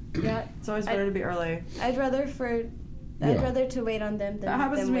true. Yeah. It's always better to be early. I'd rather to wait on them than that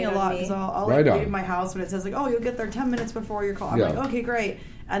happens to me a lot because I'll leave my house when it says you'll get there 10 minutes before your call. I'm like, okay, great.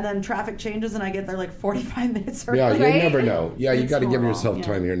 And then traffic changes and I get there 45 minutes early. Yeah, you never know. Yeah, you got to give yourself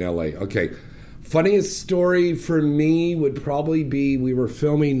time here in LA. Okay. Funniest story for me would probably be we were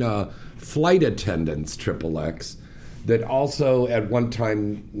filming Flight Attendants XXX that also at one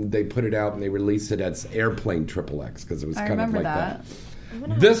time they put it out and they released it as Airplane XXX because it was kind of like that.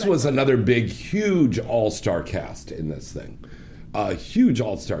 This was another big, huge all-star cast in this thing. A huge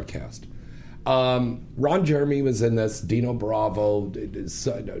all-star cast. Ron Jeremy was in this, Dino Bravo,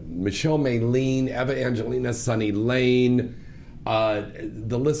 Michelle Maylene, Eva Angelina, Sunny Lane.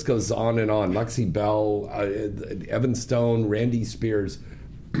 The list goes on and on. Lexi Bell, Evan Stone, Randy Spears.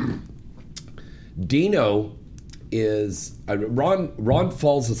 Dino is... Ron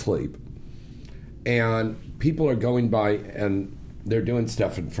falls asleep, and people are going by and... they're doing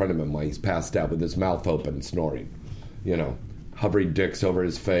stuff in front of him while he's passed out with his mouth open, snoring. Hovering dicks over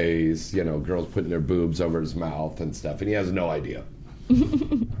his face, girls putting their boobs over his mouth and stuff, and he has no idea.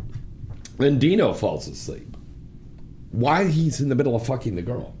 Then Dino falls asleep while he's in the middle of fucking the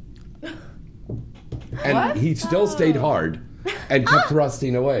girl. And he still stayed hard and kept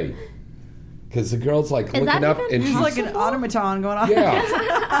thrusting away. Because the girl's looking up and she's like an automaton going on.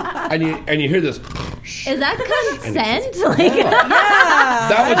 Yeah. and you hear this. Is that consent?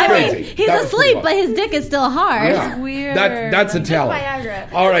 That was crazy. He's asleep, but his dick is still hard. Yeah. Weird. That's a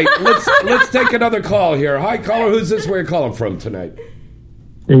talent. All right, let's take another call here. Hi, caller. Who's this? Where you calling from tonight?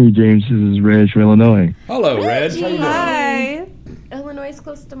 Hey, James. This is Reg from Illinois. Hello, Reg. How you doing? Hi. Illinois is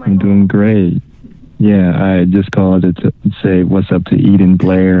close to my home. I'm doing great. Yeah, I just called to say what's up to Eden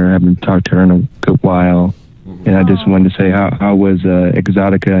Blair. I haven't talked to her in a good while. And I just wanted to say, how was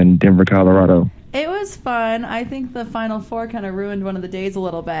Exotica in Denver, Colorado? It was fun. I think the Final Four kind of ruined one of the days a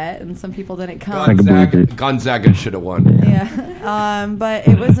little bit, and some people didn't come. Gonzaga should have won. Yeah. But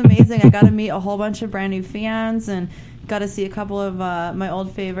it was amazing. I got to meet a whole bunch of brand new fans and got to see a couple of my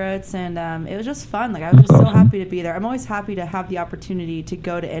old favorites, and it was just fun. I was just so happy to be there. I'm always happy to have the opportunity to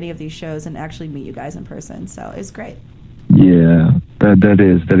go to any of these shows and actually meet you guys in person. So it was great. Yeah, that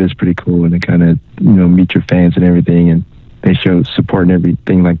is pretty cool, and to kind of meet your fans and everything, and they show support and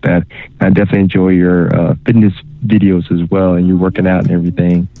everything like that. I definitely enjoy your fitness videos as well, and you're working out and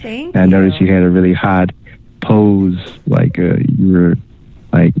everything. Thank you. I noticed you had a really hot pose, you were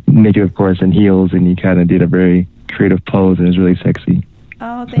naked, of course, in heels, and you kind of did a very creative pose, and it was really sexy.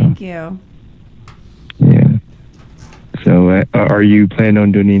 Oh, thank you. Yeah. So are you planning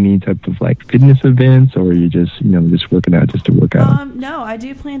on doing any type of like fitness events, or are you just, just working out just to work out? No, I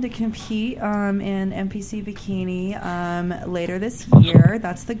do plan to compete in NPC bikini later this year.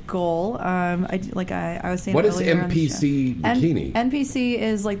 That's the goal. I was saying. What is NPC bikini? NPC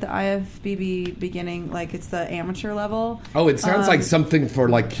is like the IFBB beginning, like it's the amateur level. Oh, it sounds like something for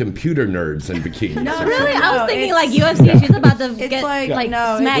like computer nerds and bikinis. No, really? I was thinking like UFC. She's about to get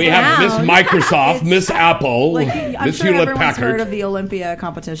smacked We have Miss Microsoft, Miss Apple, I'm sure everyone's heard of the Olympia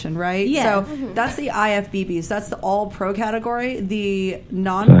competition, right? Yeah. So that's the IFBB. So that's the all-pro category. The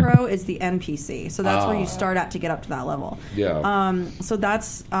non-pro is the NPC. So that's where you start at to get up to that level. Yeah. So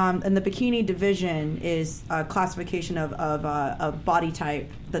that's and the bikini division is a classification of a body type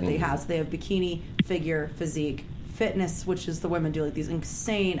that they have. So they have bikini, figure, physique, fitness, which is the women do like these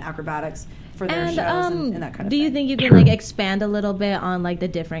insane acrobatics for their shows and that kind of thing. Do you think you can like expand a little bit on like the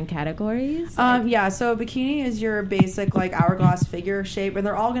different categories? Yeah, so bikini is your basic like hourglass figure shape, and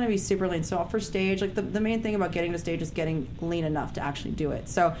they're all going to be super lean. So for stage, like the main thing about getting to stage is getting lean enough to actually do it.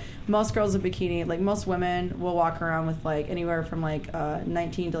 So most girls in bikini, like most women, will walk around with like anywhere from like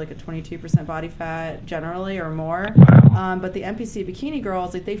 19 to like a 22% body fat generally or more. But the NPC bikini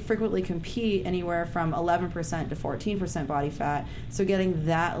girls, like they frequently compete anywhere from 11% to 14% body fat. So getting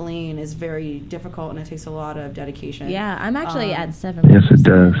that lean is very difficult, and it takes a lot of dedication. Yeah, I'm actually at 7%. Yes, it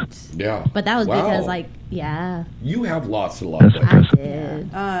does. Yeah. But that was because you have lost a lot of I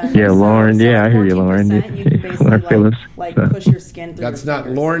did. Lauren. I hear you, Lauren. You can basically like push your skin through. That's not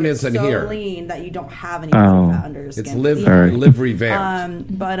Lauren isn't so here. lean that you don't have any body fat under your skin. It's live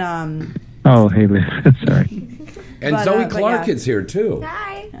revamped. Oh, hey, Liv. Sorry. And Zoe Clark is here too.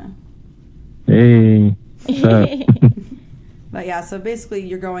 Hi. Hey. But yeah, so basically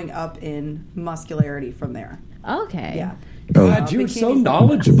you're going up in muscularity from there. Okay. Yeah. God, you're so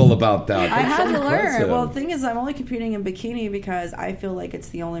knowledgeable about that. I had so to learn. impressive. Well, the thing is, I'm only competing in bikini because I feel like it's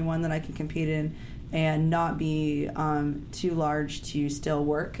the only one that I can compete in and not be too large to still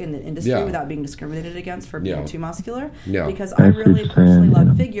work in the industry without being discriminated against for being too muscular. Yeah. Because I really personally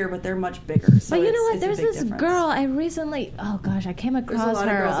love figure, but they're much bigger. So but you know what? There's this difference. girl I recently, I came across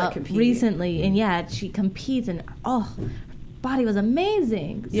her recently, and she competes, and body was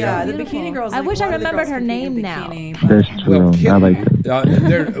amazing. Yeah, the bikini girls. I wish I remembered her name now. That's true. I like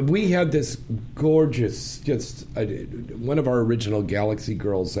that. We had this gorgeous, one of our original Galaxy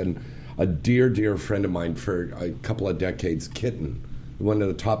girls, and a dear friend of mine for a couple of decades, Kitten, one of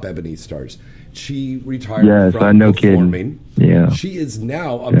the top Ebony stars. She retired from performing. Yeah. She is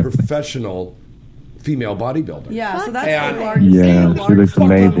now a professional female bodybuilder. Yeah, so that's the largest. Yeah, she looks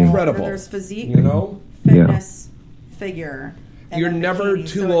amazing. Incredible. There's physique, fitness, figure. You're never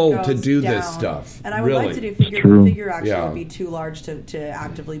too old to do this stuff. And I would like to do figure, but figure actually would be too large to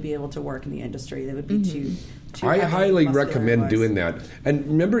actively be able to work in the industry. They would be too I highly recommend doing that. And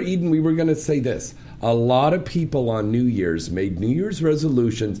remember, Eden, we were going to say this. A lot of people on New Year's made New Year's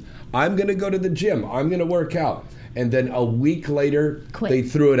resolutions. I'm going to go to the gym. I'm going to work out. And then a week later, they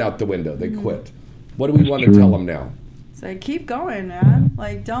threw it out the window. They quit. What do we want to tell them now? So keep going, man.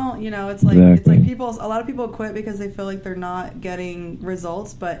 Like, don't, it's like it's like a lot of people quit because they feel like they're not getting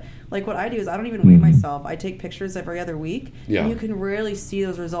results. But like what I do is I don't even weigh myself. I take pictures every other week, and you can really see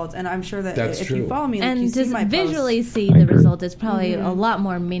those results. And I'm sure that if you follow me, and you to see my visually see the result is probably a lot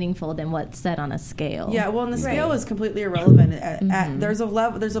more meaningful than what's said on a scale. Yeah, well, and the scale is completely irrelevant. There's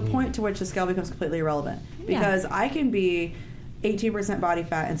a point to which the scale becomes completely irrelevant because I can be 18% body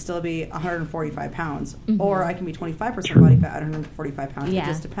fat and still be 145 pounds, or I can be 25% body fat at 145 pounds. It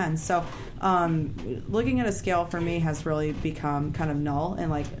just depends. So, looking at a scale for me has really become kind of null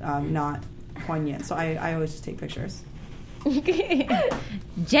and not poignant. So I always just take pictures.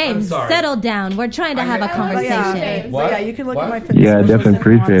 James, settle down. We're trying to have a conversation. Yeah, you can look at my fitness. Yeah, I definitely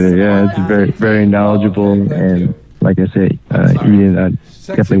appreciate it. Yeah, it's very, very knowledgeable, and like I said, Eden, I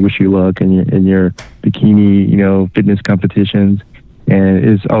definitely wish you luck in your bikini, fitness competitions. And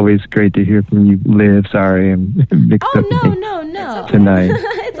it's always great to hear from you, Liv. Sorry, I'm mixed up no. tonight.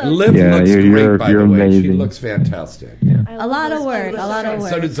 Liv looks great, by the way. Amazing. She looks fantastic. Yeah. A lot of work.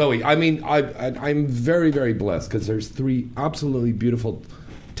 So did Zoe. I mean, I'm very, very blessed because there's 3 absolutely beautiful,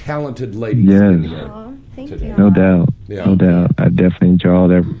 talented ladies in here. Aww, thank today. you. No doubt. Yeah. No doubt. I definitely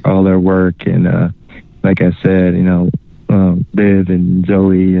enjoy all their work, and like I said, Liv and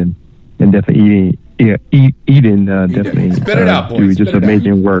Zoe and definitely Eden definitely spit it out, boys. do just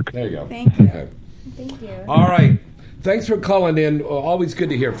amazing work. There you go. Thank you. Okay. Thank you. All right. Thanks for calling in. Always good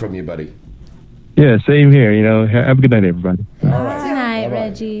to hear from you, buddy. Yeah, same here. Have a good night, everybody. All right. Good night,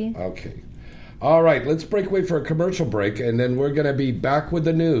 Reggie. Okay. All right, let's break away for a commercial break, and then we're going to be back with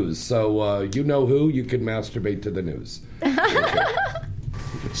the news. So you know who, you can masturbate to the news.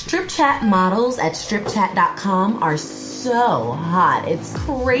 Strip Chat models at stripchat.com are so hot. It's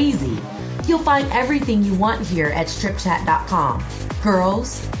crazy. You'll find everything you want here at stripchat.com.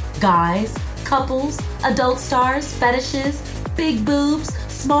 Girls, guys, couples, adult stars, fetishes, big boobs,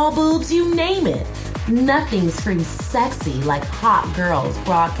 small boobs, you name it. Nothing screams sexy like hot girls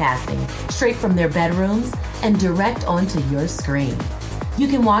broadcasting straight from their bedrooms and direct onto your screen. You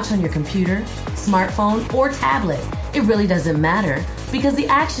can watch on your computer, smartphone, or tablet. It really doesn't matter because the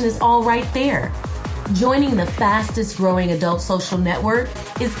action is all right there. Joining the fastest growing adult social network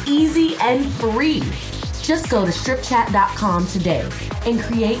is easy and free. Just go to stripchat.com today and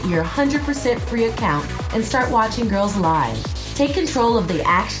create your 100% free account and start watching girls live. Take control of the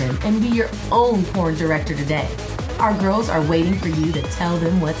action and be your own porn director today. Our girls are waiting for you to tell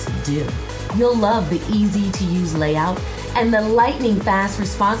them what to do. You'll love the easy-to-use layout and the lightning-fast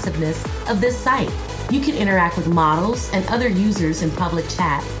responsiveness of this site. You can interact with models and other users in public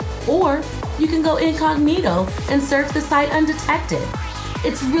chat, or you can go incognito and surf the site undetected.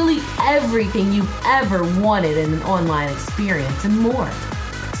 It's really everything you've ever wanted in an online experience and more.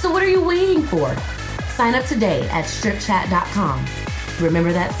 So what are you waiting for? Sign up today at stripchat.com.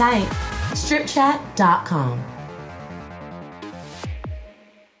 Remember that site, stripchat.com.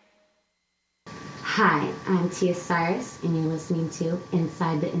 Hi, I'm Tia Cyrus, and you're listening to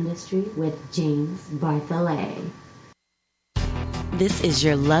Inside the Industry with James Bartholet. This is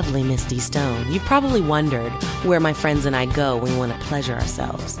your lovely Misty Stone. You've probably wondered where my friends and I go when we want to pleasure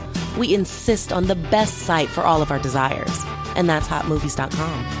ourselves. We insist on the best site for all of our desires, and that's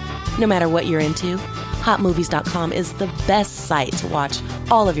hotmovies.com. No matter what you're into, hotmovies.com is the best site to watch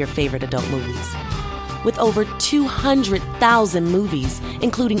all of your favorite adult movies. With over 200,000 movies,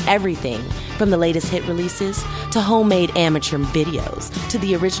 including everything from the latest hit releases to homemade amateur videos to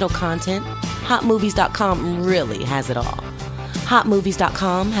the original content, hotmovies.com really has it all.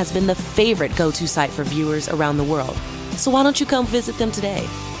 Hotmovies.com has been the favorite go-to site for viewers around the world, so why don't you come visit them today?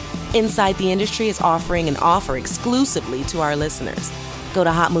 Inside the Industry is offering an offer exclusively to our listeners. Go to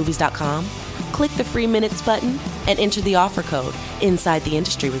hotmovies.com, click the free minutes button, and enter the offer code Inside the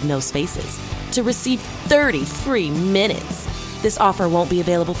Industry with no spaces to receive 30 free minutes. This offer won't be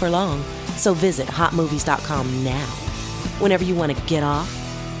available for long, so visit hotmovies.com now. Whenever you want to get off,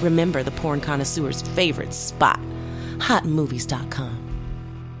 remember the porn connoisseur's favorite spot, hotmovies.com.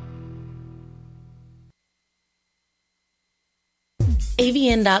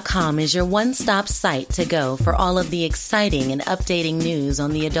 AVN.com is your one-stop site to go for all of the exciting and updating news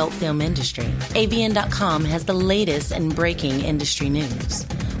on the adult film industry. AVN.com has the latest and breaking industry news,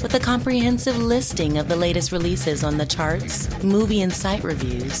 with a comprehensive listing of the latest releases on the charts, movie and site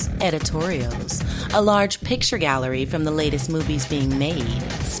reviews, editorials, a large picture gallery from the latest movies being made,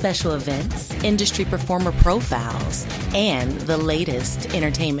 special events, industry performer profiles, and the latest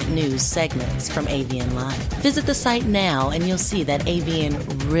entertainment news segments from AVN Live. Visit the site now and you'll see that AVN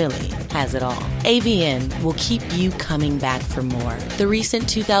really has it all. AVN will keep you coming back for more. The recent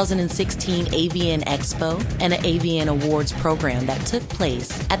 2016 AVN Expo and an AVN Awards program that took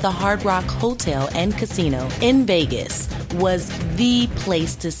place at the Hard Rock Hotel and Casino in Vegas was the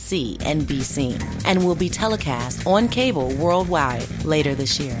place to see and be seen, and will be telecast on cable worldwide later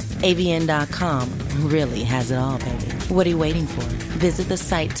this year. AVN.com really has it all, baby. What are you waiting for? Visit the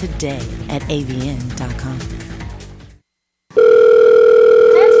site today at AVN.com.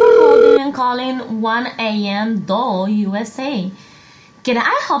 Thanks for holding and calling 1AM Doll USA. Can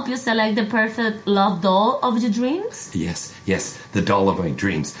I help you select the perfect love doll of your dreams? Yes, the doll of my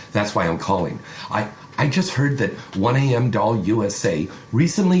dreams. That's why I'm calling. I just heard that 1AM Doll USA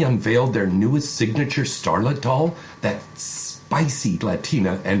recently unveiled their newest signature starlet doll, that spicy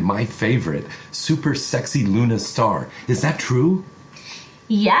Latina and my favorite, super sexy Luna Star. Is that true?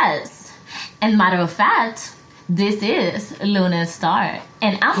 Yes. And matter of fact, this is Luna Star,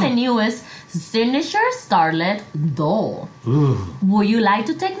 and I'm the newest signature starlet doll. Ooh. Would you like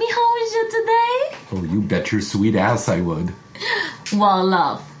to take me home with you today? Oh, you bet your sweet ass I would. Well,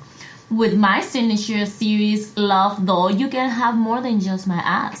 love, with my signature series Love Doll, you can have more than just my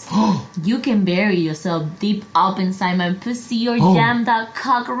ass. You can bury yourself deep up inside my pussy or jam that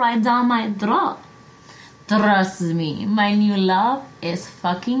cock right down my throat. Trust me, my new love is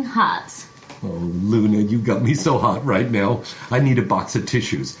fucking hot. Oh, Luna, you got me so hot right now. I need a box of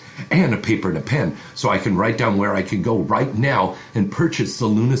tissues and a paper and a pen so I can write down where I can go right now and purchase the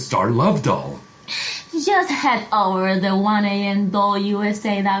Luna Star Love Doll. Just head over to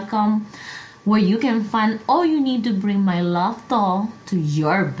 1amdollusa.com where you can find all you need to bring my love doll to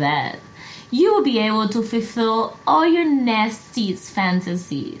your bed. you will be able to fulfill all your nasty's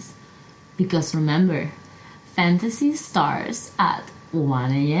fantasies. Because remember, fantasy starts at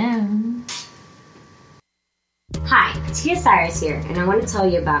 1 a.m. Hi, Tia Cyrus here, and I want to tell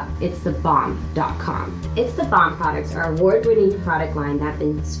you about It'sTheBomb.com. It's the Bomb products are award-winning product line that have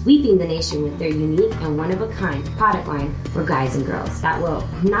been sweeping the nation with their unique and one-of-a-kind product line for guys and girls that will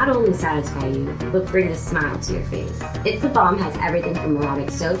not only satisfy you, but bring a smile to your face. It's the Bomb has everything from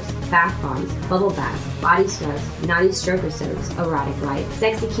erotic soaps, bath bombs, bubble baths, body scrubs, naughty stroker soaps, erotic light,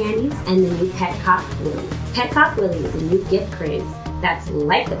 sexy candies, and the new Pet Cop Willy. Pet Cop Willy is a new gift craze that's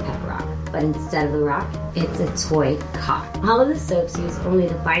like the Pet Rock, but instead of the rock, it's a toy cock. All of the soaps use only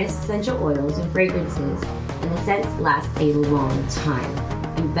the finest essential oils and fragrances, and the scents last a long time.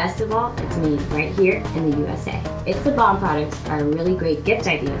 And best of all, it's made right here in the USA. It's the Bomb products are a really great gift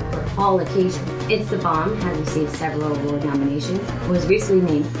idea for all occasions. It's the Bomb has received several award nominations and was recently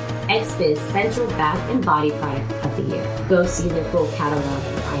named XBiz Central Bath and Body Product of the Year. Go see their full catalog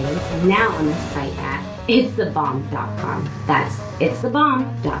of items now on the site at It'sTheBomb.com. That's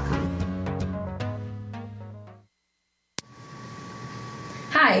It'sTheBomb.com.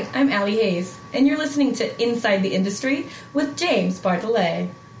 Hi, I'm Allie Hayes, and you're listening to Inside the Industry with James Bartholet.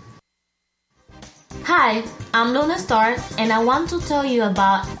 Hi, I'm Luna Star, and I want to tell you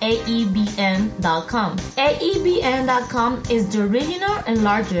about AEBN.com. AEBN.com is the original and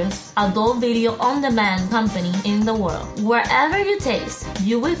largest adult video on-demand company in the world. Wherever you taste,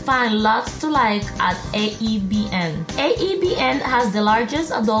 you will find lots to like at AEBN. AEBN has the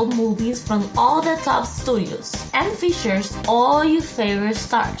largest adult movies from all the top studios and features all your favorite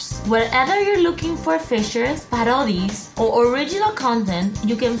stars. Wherever you're looking for features, parodies, or original content,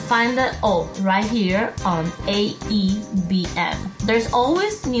 you can find it all right here on AEBN. There's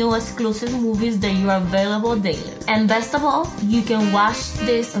always new exclusive movies that you are available daily. And best of all, you can watch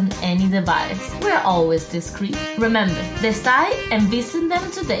this on any device. We're always discreet. Remember, decide and visit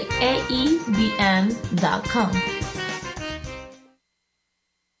them today. AEBN.com.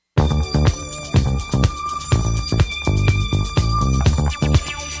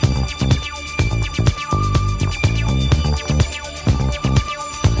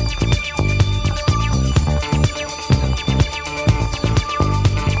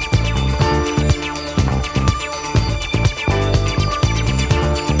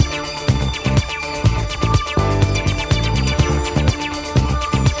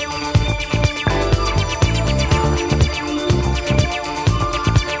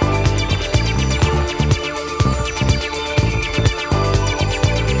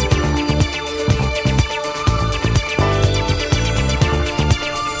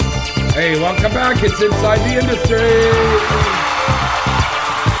 Hey, welcome back. It's Inside the Industry.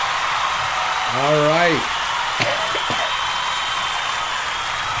 All right.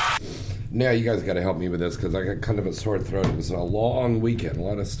 Now you guys got to help me with this because I got kind of a sore throat. It was a long weekend, a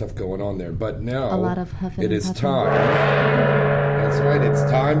lot of stuff going on there. But now a lot of huffing it is and time. That's right. It's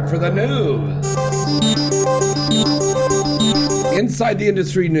time for the news. Inside the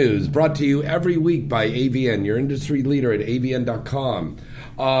Industry News, brought to you every week by AVN, your industry leader at avn.com.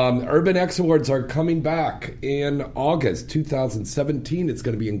 Urban X Awards are coming back in August 2017. It's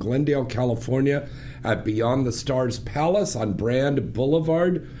going to be in Glendale, California at Beyond the Stars Palace on Brand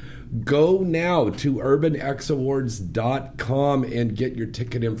Boulevard. Go now to urbanxawards.com and get your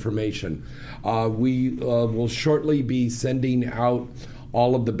ticket information. We will shortly be sending out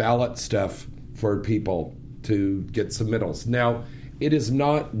all of the ballot stuff for people to get submittals. Now, it is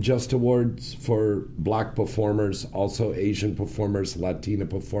not just awards for black performers, also Asian performers, Latina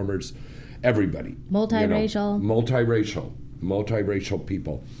performers, everybody. Multiracial. Multiracial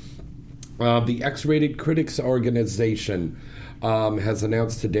people. The X-Rated Critics Organization has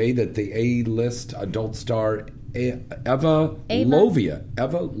announced today that the A-list adult star Eva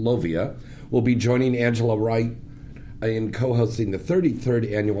Lovia will be joining Angela Wright in co-hosting the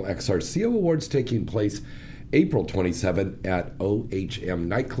 33rd Annual XRCO Awards taking place April 27 at OHM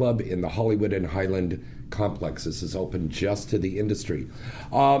Nightclub in the Hollywood and Highland Complex. This is open just to the industry.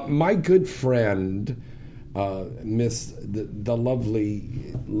 My good friend, the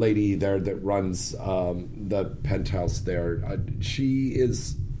lovely lady there that runs the penthouse there, she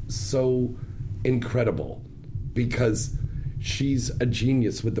is so incredible because she's a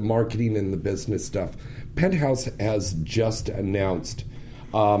genius with the marketing and the business stuff. Penthouse has just announced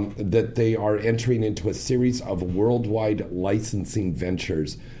that they are entering into a series of worldwide licensing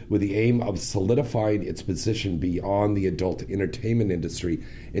ventures with the aim of solidifying its position beyond the adult entertainment industry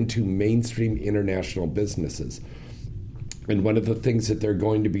into mainstream international businesses. And one of the things that they're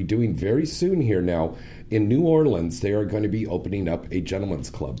going to be doing very soon here now, in New Orleans, they are going to be opening up a gentleman's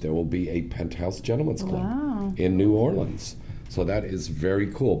club. There will be a Penthouse Gentleman's Club in New Orleans. So that is very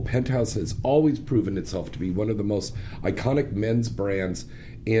cool. Penthouse has always proven itself to be one of the most iconic men's brands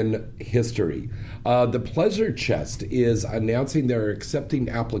in history. The Pleasure Chest is announcing they're accepting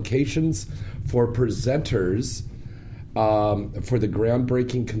applications for presenters for the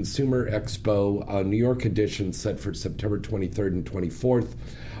groundbreaking Consumer Expo New York edition set for September 23rd and 24th.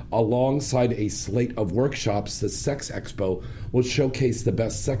 Alongside a slate of workshops, the Sex Expo will showcase the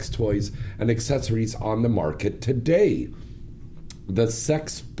best sex toys and accessories on the market today. The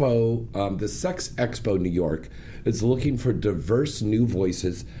Sex Expo New York is looking for diverse new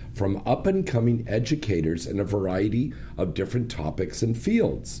voices from up-and-coming educators in a variety of different topics and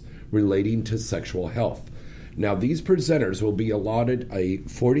fields relating to sexual health. Now, these presenters will be allotted a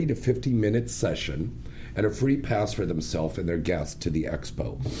 40 to 50-minute session and a free pass for themselves and their guests to the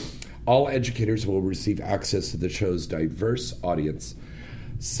expo. All educators will receive access to the show's diverse audience.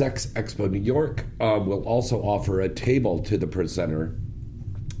 Sex Expo New York will also offer a table to the presenter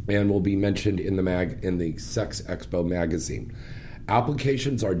and will be mentioned in the Sex Expo magazine.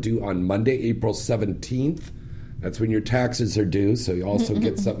 Applications are due on Monday, April 17th. That's when your taxes are due, so you also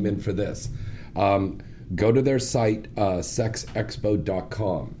get something in for this. Go to their site,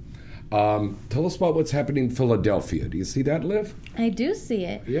 sexexpo.com. Tell us about what's happening in Philadelphia. Do you see that, Liv? I do see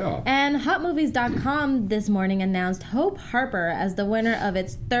it. Yeah. And HotMovies.com this morning announced Hope Harper as the winner of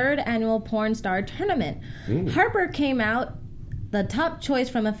its 3rd annual Porn Star Tournament. Harper came out the top choice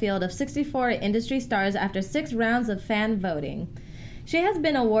from a field of 64 industry stars after 6 rounds of fan voting. She has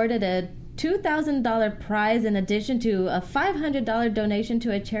been awarded a $2,000 prize in addition to a $500 donation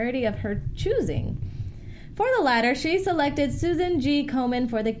to a charity of her choosing. For the latter, she selected Susan G. Komen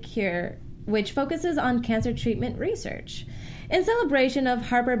for The Cure, which focuses on cancer treatment research. In celebration of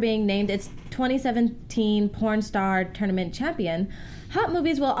Harper being named its 2017 Porn Star Tournament champion, Hot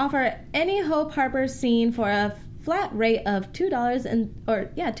Movies will offer any Hope Harper scene for a flat rate of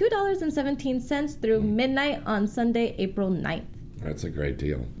 $2.17 through midnight on Sunday, April 9th. That's a great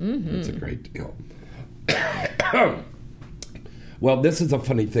deal. That's a great deal. Well, this is a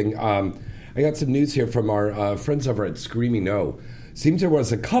funny thing. I got some news here from our friends over at Screaming O. Seems there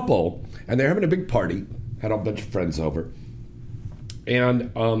was a couple, and they're having a big party. Had a bunch of friends over.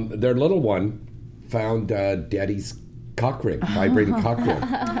 And their little one found Daddy's cock ring, vibrating cock ring,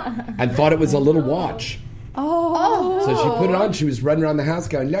 and thought it was a little watch. Oh. So she put it on. She was running around the house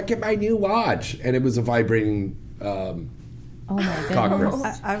going, look at my new watch. And it was a vibrating oh my cock ring.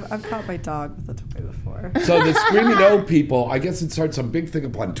 I've caught my dog with a toy before. So the Screaming O people, I guess it starts a big thing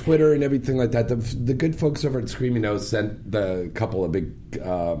up on Twitter and everything like that. The good folks over at Screaming O sent the couple a big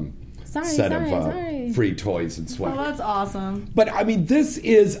set of free toys and sweaters. Oh, that's awesome. But, I mean, this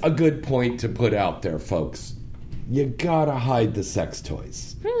is a good point to put out there, folks. You gotta hide the sex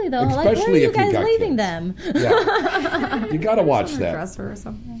toys. Really, though? Especially like, where are you guys leaving kids. them? Yeah. You gotta watch that. Dresser or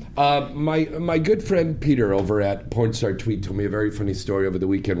something. My good friend Peter over at Pornstar Tweet told me a very funny story over the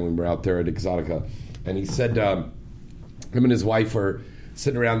weekend when we were out there at Exotica. And he said him and his wife were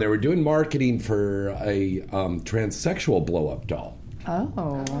sitting around there. We're doing marketing for a transsexual blow-up doll.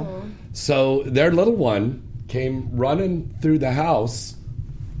 Oh. So their little one came running through the house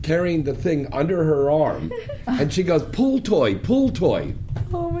carrying the thing under her arm, and she goes, pool toy.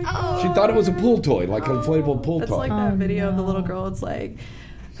 Oh my God. She thought it was a pool toy, like an inflatable pool toy. It's like that video of the little girl. It's like,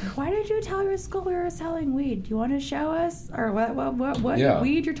 why did you tell your school we were selling weed? Do you want to show us? Or what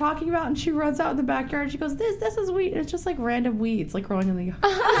weed you're talking about? And she runs out in the backyard and she goes, this is weed. It's just like random weeds like growing in the yard.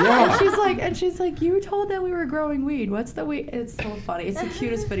 Yeah. And she's like, you told them we were growing weed. What's the weed? It's so funny. It's the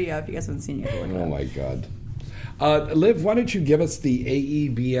cutest video. If you guys haven't seen it, oh my God. Liv, why don't you give us the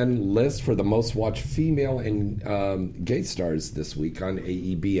AEBN list for the most watched female and gay stars this week on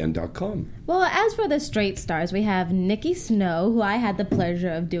AEBN.com? Well, as for the straight stars, we have Nikki Snow, who I had the pleasure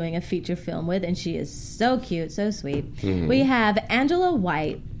of doing a feature film with, and she is so cute, so sweet. Mm-hmm. We have Angela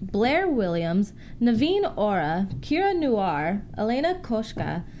White, Blair Williams, Naveen Ora, Kira Noir, Elena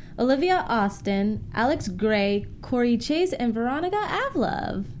Koshka, Olivia Austin, Alex Gray, Corey Chase, and Veronica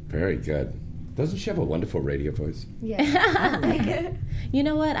Avlov. Very good. Doesn't she have a wonderful radio voice? Yeah, I like it. You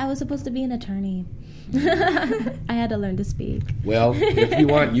know what? I was supposed to be an attorney. I had to learn to speak. Well, if you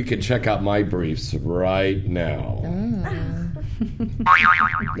want, you can check out my briefs right now.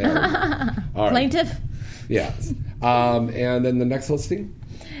 All right. Plaintiff? Yes. And then the next listing?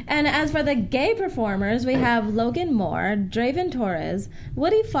 And as for the gay performers, we have Logan Moore, Draven Torres,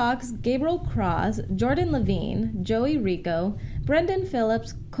 Woody Fox, Gabriel Cross, Jordan Levine, Joey Rico, Brendan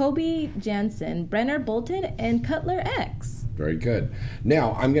Phillips, Kobe Jansen, Brenner Bolton, and Cutler X. Very good.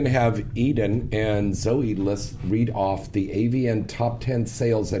 Now, I'm going to have Eden and Zoe read off the AVN Top 10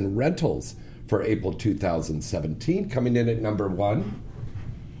 Sales and Rentals for April 2017. Coming in at number 1.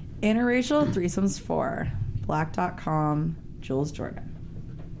 Interracial Threesomes 4. Black.com, Jules Jordan.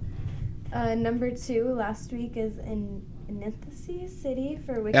 Number 2 last week is in Ethnicity City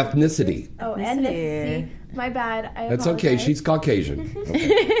for Wicked Ethnicity. Pictures. Oh, ethnicity. My bad. I That's apologize. Okay. She's Caucasian.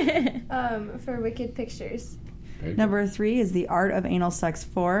 Okay. For Wicked Pictures. Number 3 is The Art of Anal Sex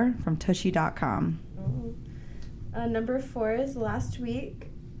 4 from Tushy.com. Number 4 is last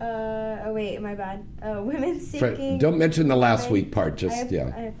week. My bad. Women Seeking... Don't mention the last week part, I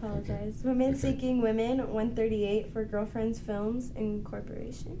apologize. Okay. Women Seeking Women, 138 for Girlfriends Films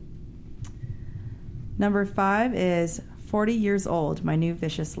Incorporation. Number 5 is 40 Years Old, My New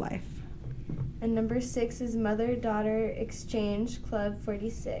Vicious Life. And number 6 is Mother-Daughter Exchange Club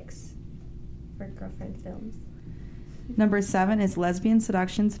 46 for Girlfriend Films. Number 7 is Lesbian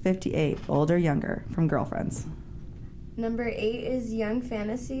Seductions 58, Older Younger, from Girlfriends. Number 8 is Young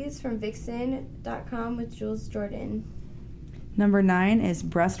Fantasies from Vixen.com with Jules Jordan. Number 9 is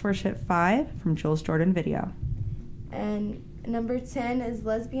Breast Worship 5 from Jules Jordan Video. And number 10 is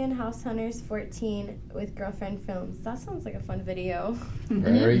Lesbian House Hunters 14 with Girlfriend Films. That sounds like a fun video.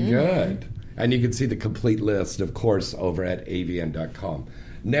 Very good. And you can see the complete list, of course, over at avn.com.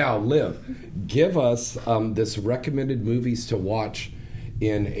 Now, Liv, give us this recommended movies to watch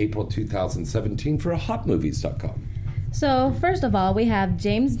in April 2017 for hotmovies.com. So, first of all, we have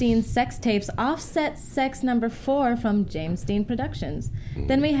James Dean's Sex Tapes Offset Sex number 4 from James Dean Productions.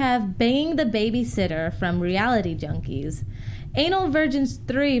 Then we have Banging the Babysitter from Reality Junkies. Anal Virgins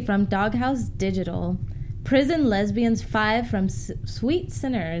 3 from Doghouse Digital. Prison Lesbians 5 from Sweet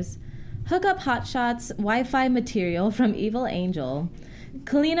Sinners. Hookup Hotshots Wi-Fi Material from Evil Angel.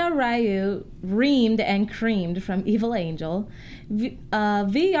 Kalina Ryu Reamed and Creamed from Evil Angel.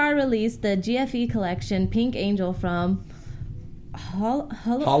 VR released the GFE collection Pink Angel from Hollow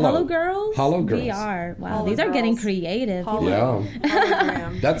Girls? Hollow Girls. VR. Wow, Hollow these are Girls. getting creative.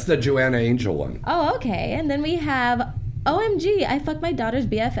 Yeah. That's the Joanna Angel one. Oh, okay. And then we have OMG, I Fucked My Daughter's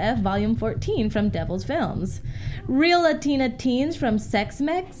BFF Volume 14 from Devil's Films. Real Latina Teens from Sex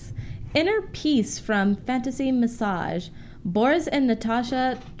Mex. Inner Peace from Fantasy Massage. Boris and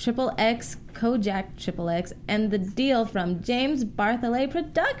Natasha XXX, Kojak XXX, and The Deal from James Bartholet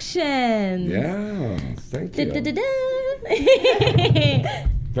Productions. Yeah, thank you.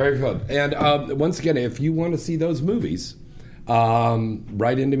 Very good. And once again, if you want to see those movies,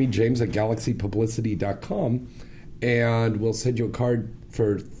 write into me, James at galaxypublicity.com, and we'll send you a card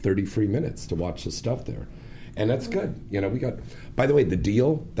for 30 free minutes to watch the stuff there. And that's good. You know, we got, by the way, The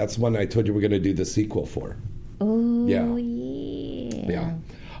Deal, that's one I told you we're going to do the sequel for. Oh, yeah.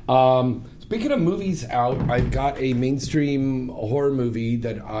 Speaking of movies out, I've got a mainstream horror movie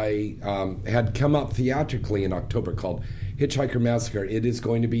that I had come out theatrically in October called Hitchhiker Massacre. It is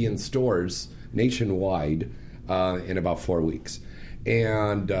going to be in stores nationwide in about 4 weeks.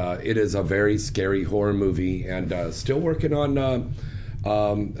 And it is a very scary horror movie, and still working on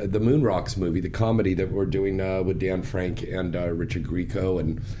the Moon Rocks movie, the comedy that we're doing with Dan Frank and Richard Grieco,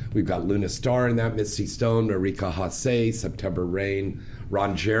 and we've got Luna Starr in that, Misty Stone, Marika Hasse, September Rain,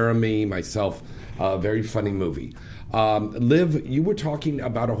 Ron Jeremy, myself. Very funny movie. Liv, you were talking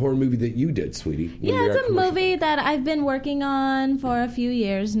about a horror movie that you did, sweetie. Yeah, it's a movie that I've been working on for a few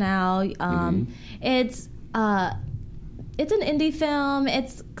years now. It's an indie film.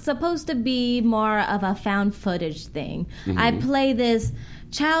 It's supposed to be more of a found footage thing. Mm-hmm. I play this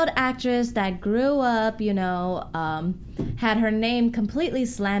child actress that grew up, had her name completely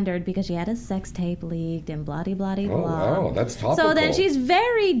slandered because she had a sex tape leaked and blah-de-blah-de-blah. Oh, wow, that's topical. So then she's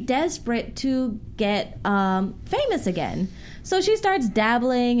very desperate to get famous again. So she starts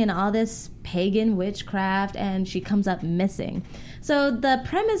dabbling in all this pagan witchcraft, and she comes up missing. So the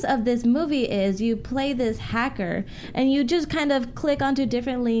premise of this movie is you play this hacker, and you just kind of click onto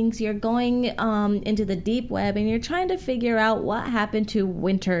different links. You're going into the deep web, and you're trying to figure out what happened to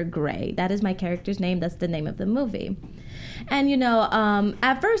Winter Grey. That is my character's name. That's the name of the movie. And,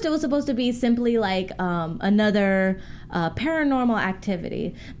 at first it was supposed to be simply like another paranormal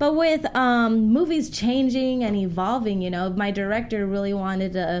activity. But with movies changing and evolving, my director really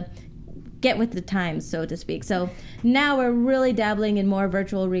wanted to get with the times, so to speak. So now we're really dabbling in more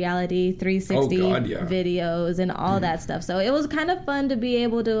virtual reality, 360 videos and all that stuff. So it was kind of fun to be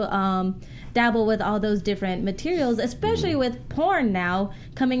able to dabble with all those different materials, especially with porn now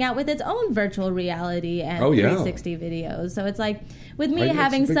coming out with its own virtual reality and 360 videos. So it's like, with me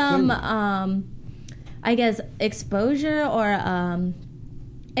having some, exposure or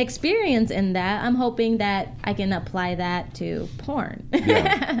experience in that, I'm hoping that I can apply that to porn.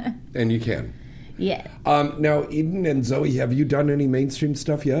 Yeah, and you can. Yeah. Now, Eden and Zoe, have you done any mainstream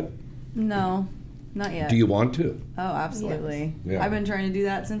stuff yet? No, not yet. Do you want to? Oh, absolutely. Yes. Yeah. I've been trying to do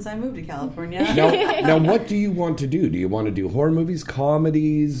that since I moved to California. Now, what do you want to do? Do you want to do horror movies,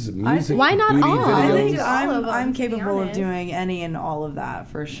 comedies, music? Why not all? Videos? I think I'm capable of doing any and all of that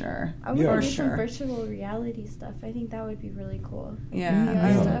for sure. I would do some virtual reality stuff. I think that would be really cool.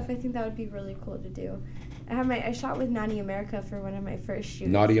 Yeah. Stuff. I think that would be really cool to do. I shot with Naughty America for one of my first shoots.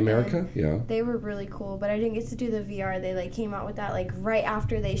 Naughty America, yeah. They were really cool, but I didn't get to do the VR. They came out with that right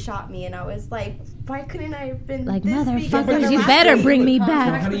after they shot me, and I was like, why couldn't I have been like, motherfuckers? You better bring me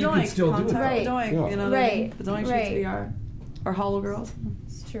back. Honey, you can still do it. Right. Right. Bedoink shoots VR. Or Hollow Girls.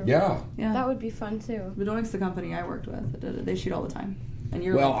 It's true. Yeah. That would be fun too. Bedoink's the company I worked with. They shoot all the time. And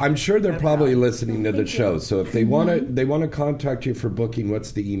you're I'm sure they're probably listening to the show. So if they want to contact you for booking,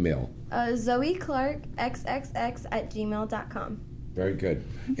 what's the email? Zoe Clark xxx@gmail.com. Very good.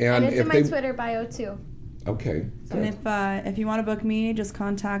 And it's in my Twitter bio too. Okay. And if you want to book me, just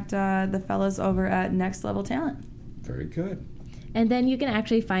contact the fellas over at Next Level Talent. Very good. And then you can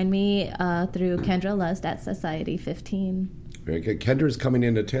actually find me through Kendra Lust at Society 15. Very good. Kendra's coming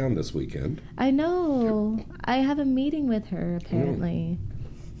into town this weekend. I know. I have a meeting with her, apparently.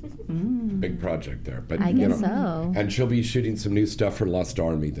 Big project there. But I guess so. And she'll be shooting some new stuff for Lust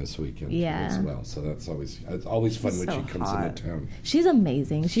Army this weekend as well. So it's always fun when she comes into town. She's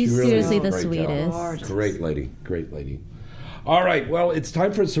amazing. She's really seriously the sweetest. Great lady. Great lady. All right. Well, it's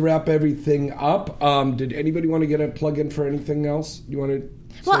time for us to wrap everything up. Did anybody want to get a plug in for anything else? You want to...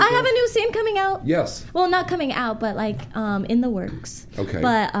 Well, I have a new scene coming out. Yes. Well, not coming out, but in the works. Okay.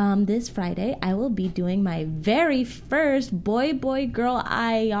 But this Friday, I will be doing my very first boy-girl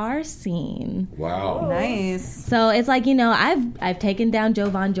IR scene. Wow. Nice. So it's I've taken down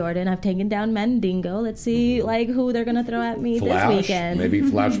Jovan Jordan. I've taken down Mandingo. Let's see who they're gonna throw at me this weekend. Maybe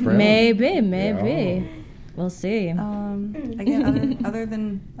Flash Brown. Maybe. Yeah. We'll see. Again, other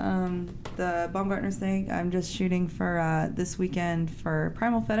than the Baumgartners thing, I'm just shooting for this weekend for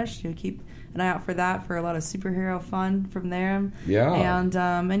Primal Fetish to keep an eye out for that, for a lot of superhero fun from there. Yeah. And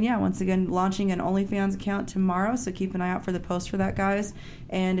once again, launching an OnlyFans account tomorrow, so keep an eye out for the post for that, guys.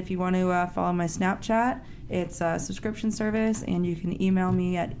 And if you want to follow my Snapchat, it's a subscription service, and you can email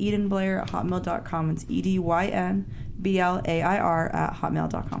me at edenblair@hotmail.com. It's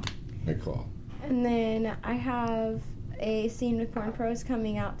EDYNBLAIR@hotmail.com. Very cool. And then I have a scene with Porn Pros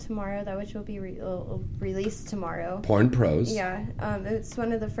coming out tomorrow, which will be released tomorrow. Porn Pros? Yeah. It's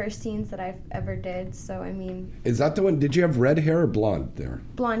one of the first scenes that I've ever did, so I mean... Is that the one? Did you have red hair or blonde there?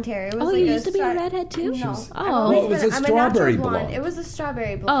 Blonde hair. It was you used to be a redhead too? No. It was a strawberry blonde. It was a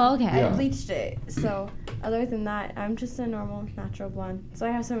strawberry blonde. Oh, okay. I bleached it. So, other than that, I'm just a normal, natural blonde. So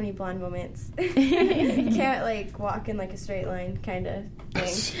I have so many blonde moments. You can't, walk in, a straight line kind of thing.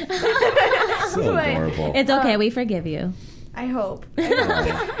 So adorable. It's okay. We forgive you. I hope.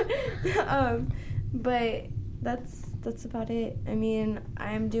 But that's about it. I mean,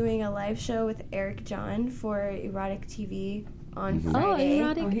 I'm doing a live show with Eric John for Erotic TV on Friday.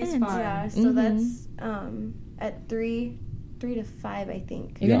 He's fun. Yeah, so that's at 3 to 5, I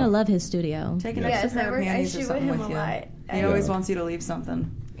think. You're gonna love his studio. Take an extra pair of panties or something with you. He always wants you to leave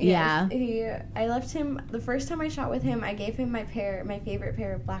something. Yeah. I left him the first time I shot with him. I gave him my favorite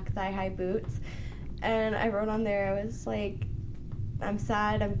pair of black thigh-high boots. And I wrote on there, I was like, I'm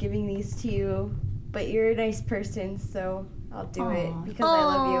sad I'm giving these to you, but you're a nice person, so I'll do it because I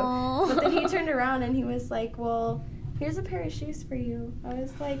love you. But then he turned around and he was like, well, here's a pair of shoes for you. I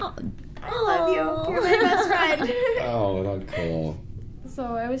was like, I love you. You're my best friend. Oh, that's cool. So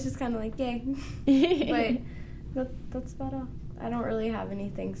I was just kind of like, yay. But that's about all. I don't really have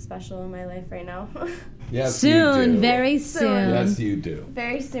anything special in my life right now. Yes, soon, you do. Very soon. Yes, you do.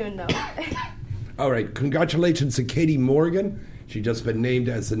 Very soon, though. All right, congratulations to Katie Morgan. She's just been named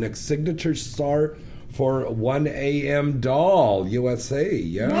as the next signature star for 1AM Doll USA.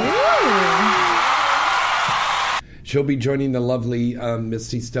 Yeah. She'll be joining the lovely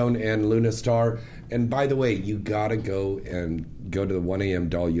Misty Stone and Luna Star. And by the way, you gotta go to the 1AM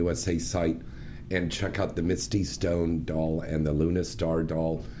Doll USA site and check out the Misty Stone doll and the Luna Star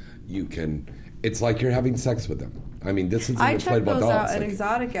doll. You can it's like you're having sex with them. I mean, this is an I inflatable checked those doll. out at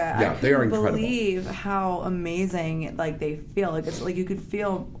Exotica. Yeah, I they are couldn't incredible. believe how amazing like they feel. Like it's like you could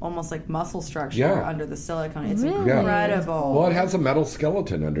feel almost like muscle structure under the silicone. It's incredible. Well, it has a metal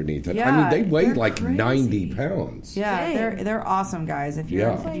skeleton underneath it. Yeah, I mean, they weigh like crazy. 90 pounds. Yeah, they're awesome, guys. If you're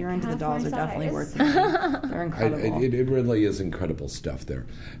into the dolls, they're definitely worth it. They're incredible. It really is incredible stuff there.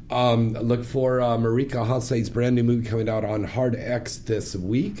 Look for Marika Hase's brand new movie coming out on Hard X this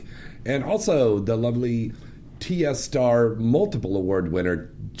week. And also the lovely TS Star multiple award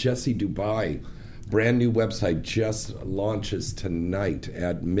winner, Jessie Dubai. Brand new website just launches tonight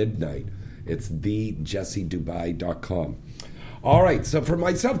at midnight. It's thejessiedubai.com. All right, so for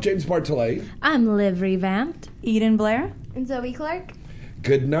myself, James Bartolet. I'm Liv Revamped. Eden Blair. And Zoe Clark.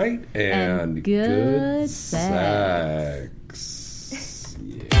 Good night and good sex.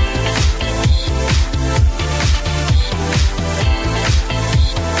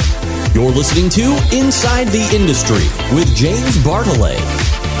 You're listening to Inside the Industry with James Bartolet,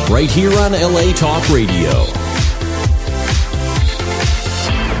 right here on LA Talk Radio.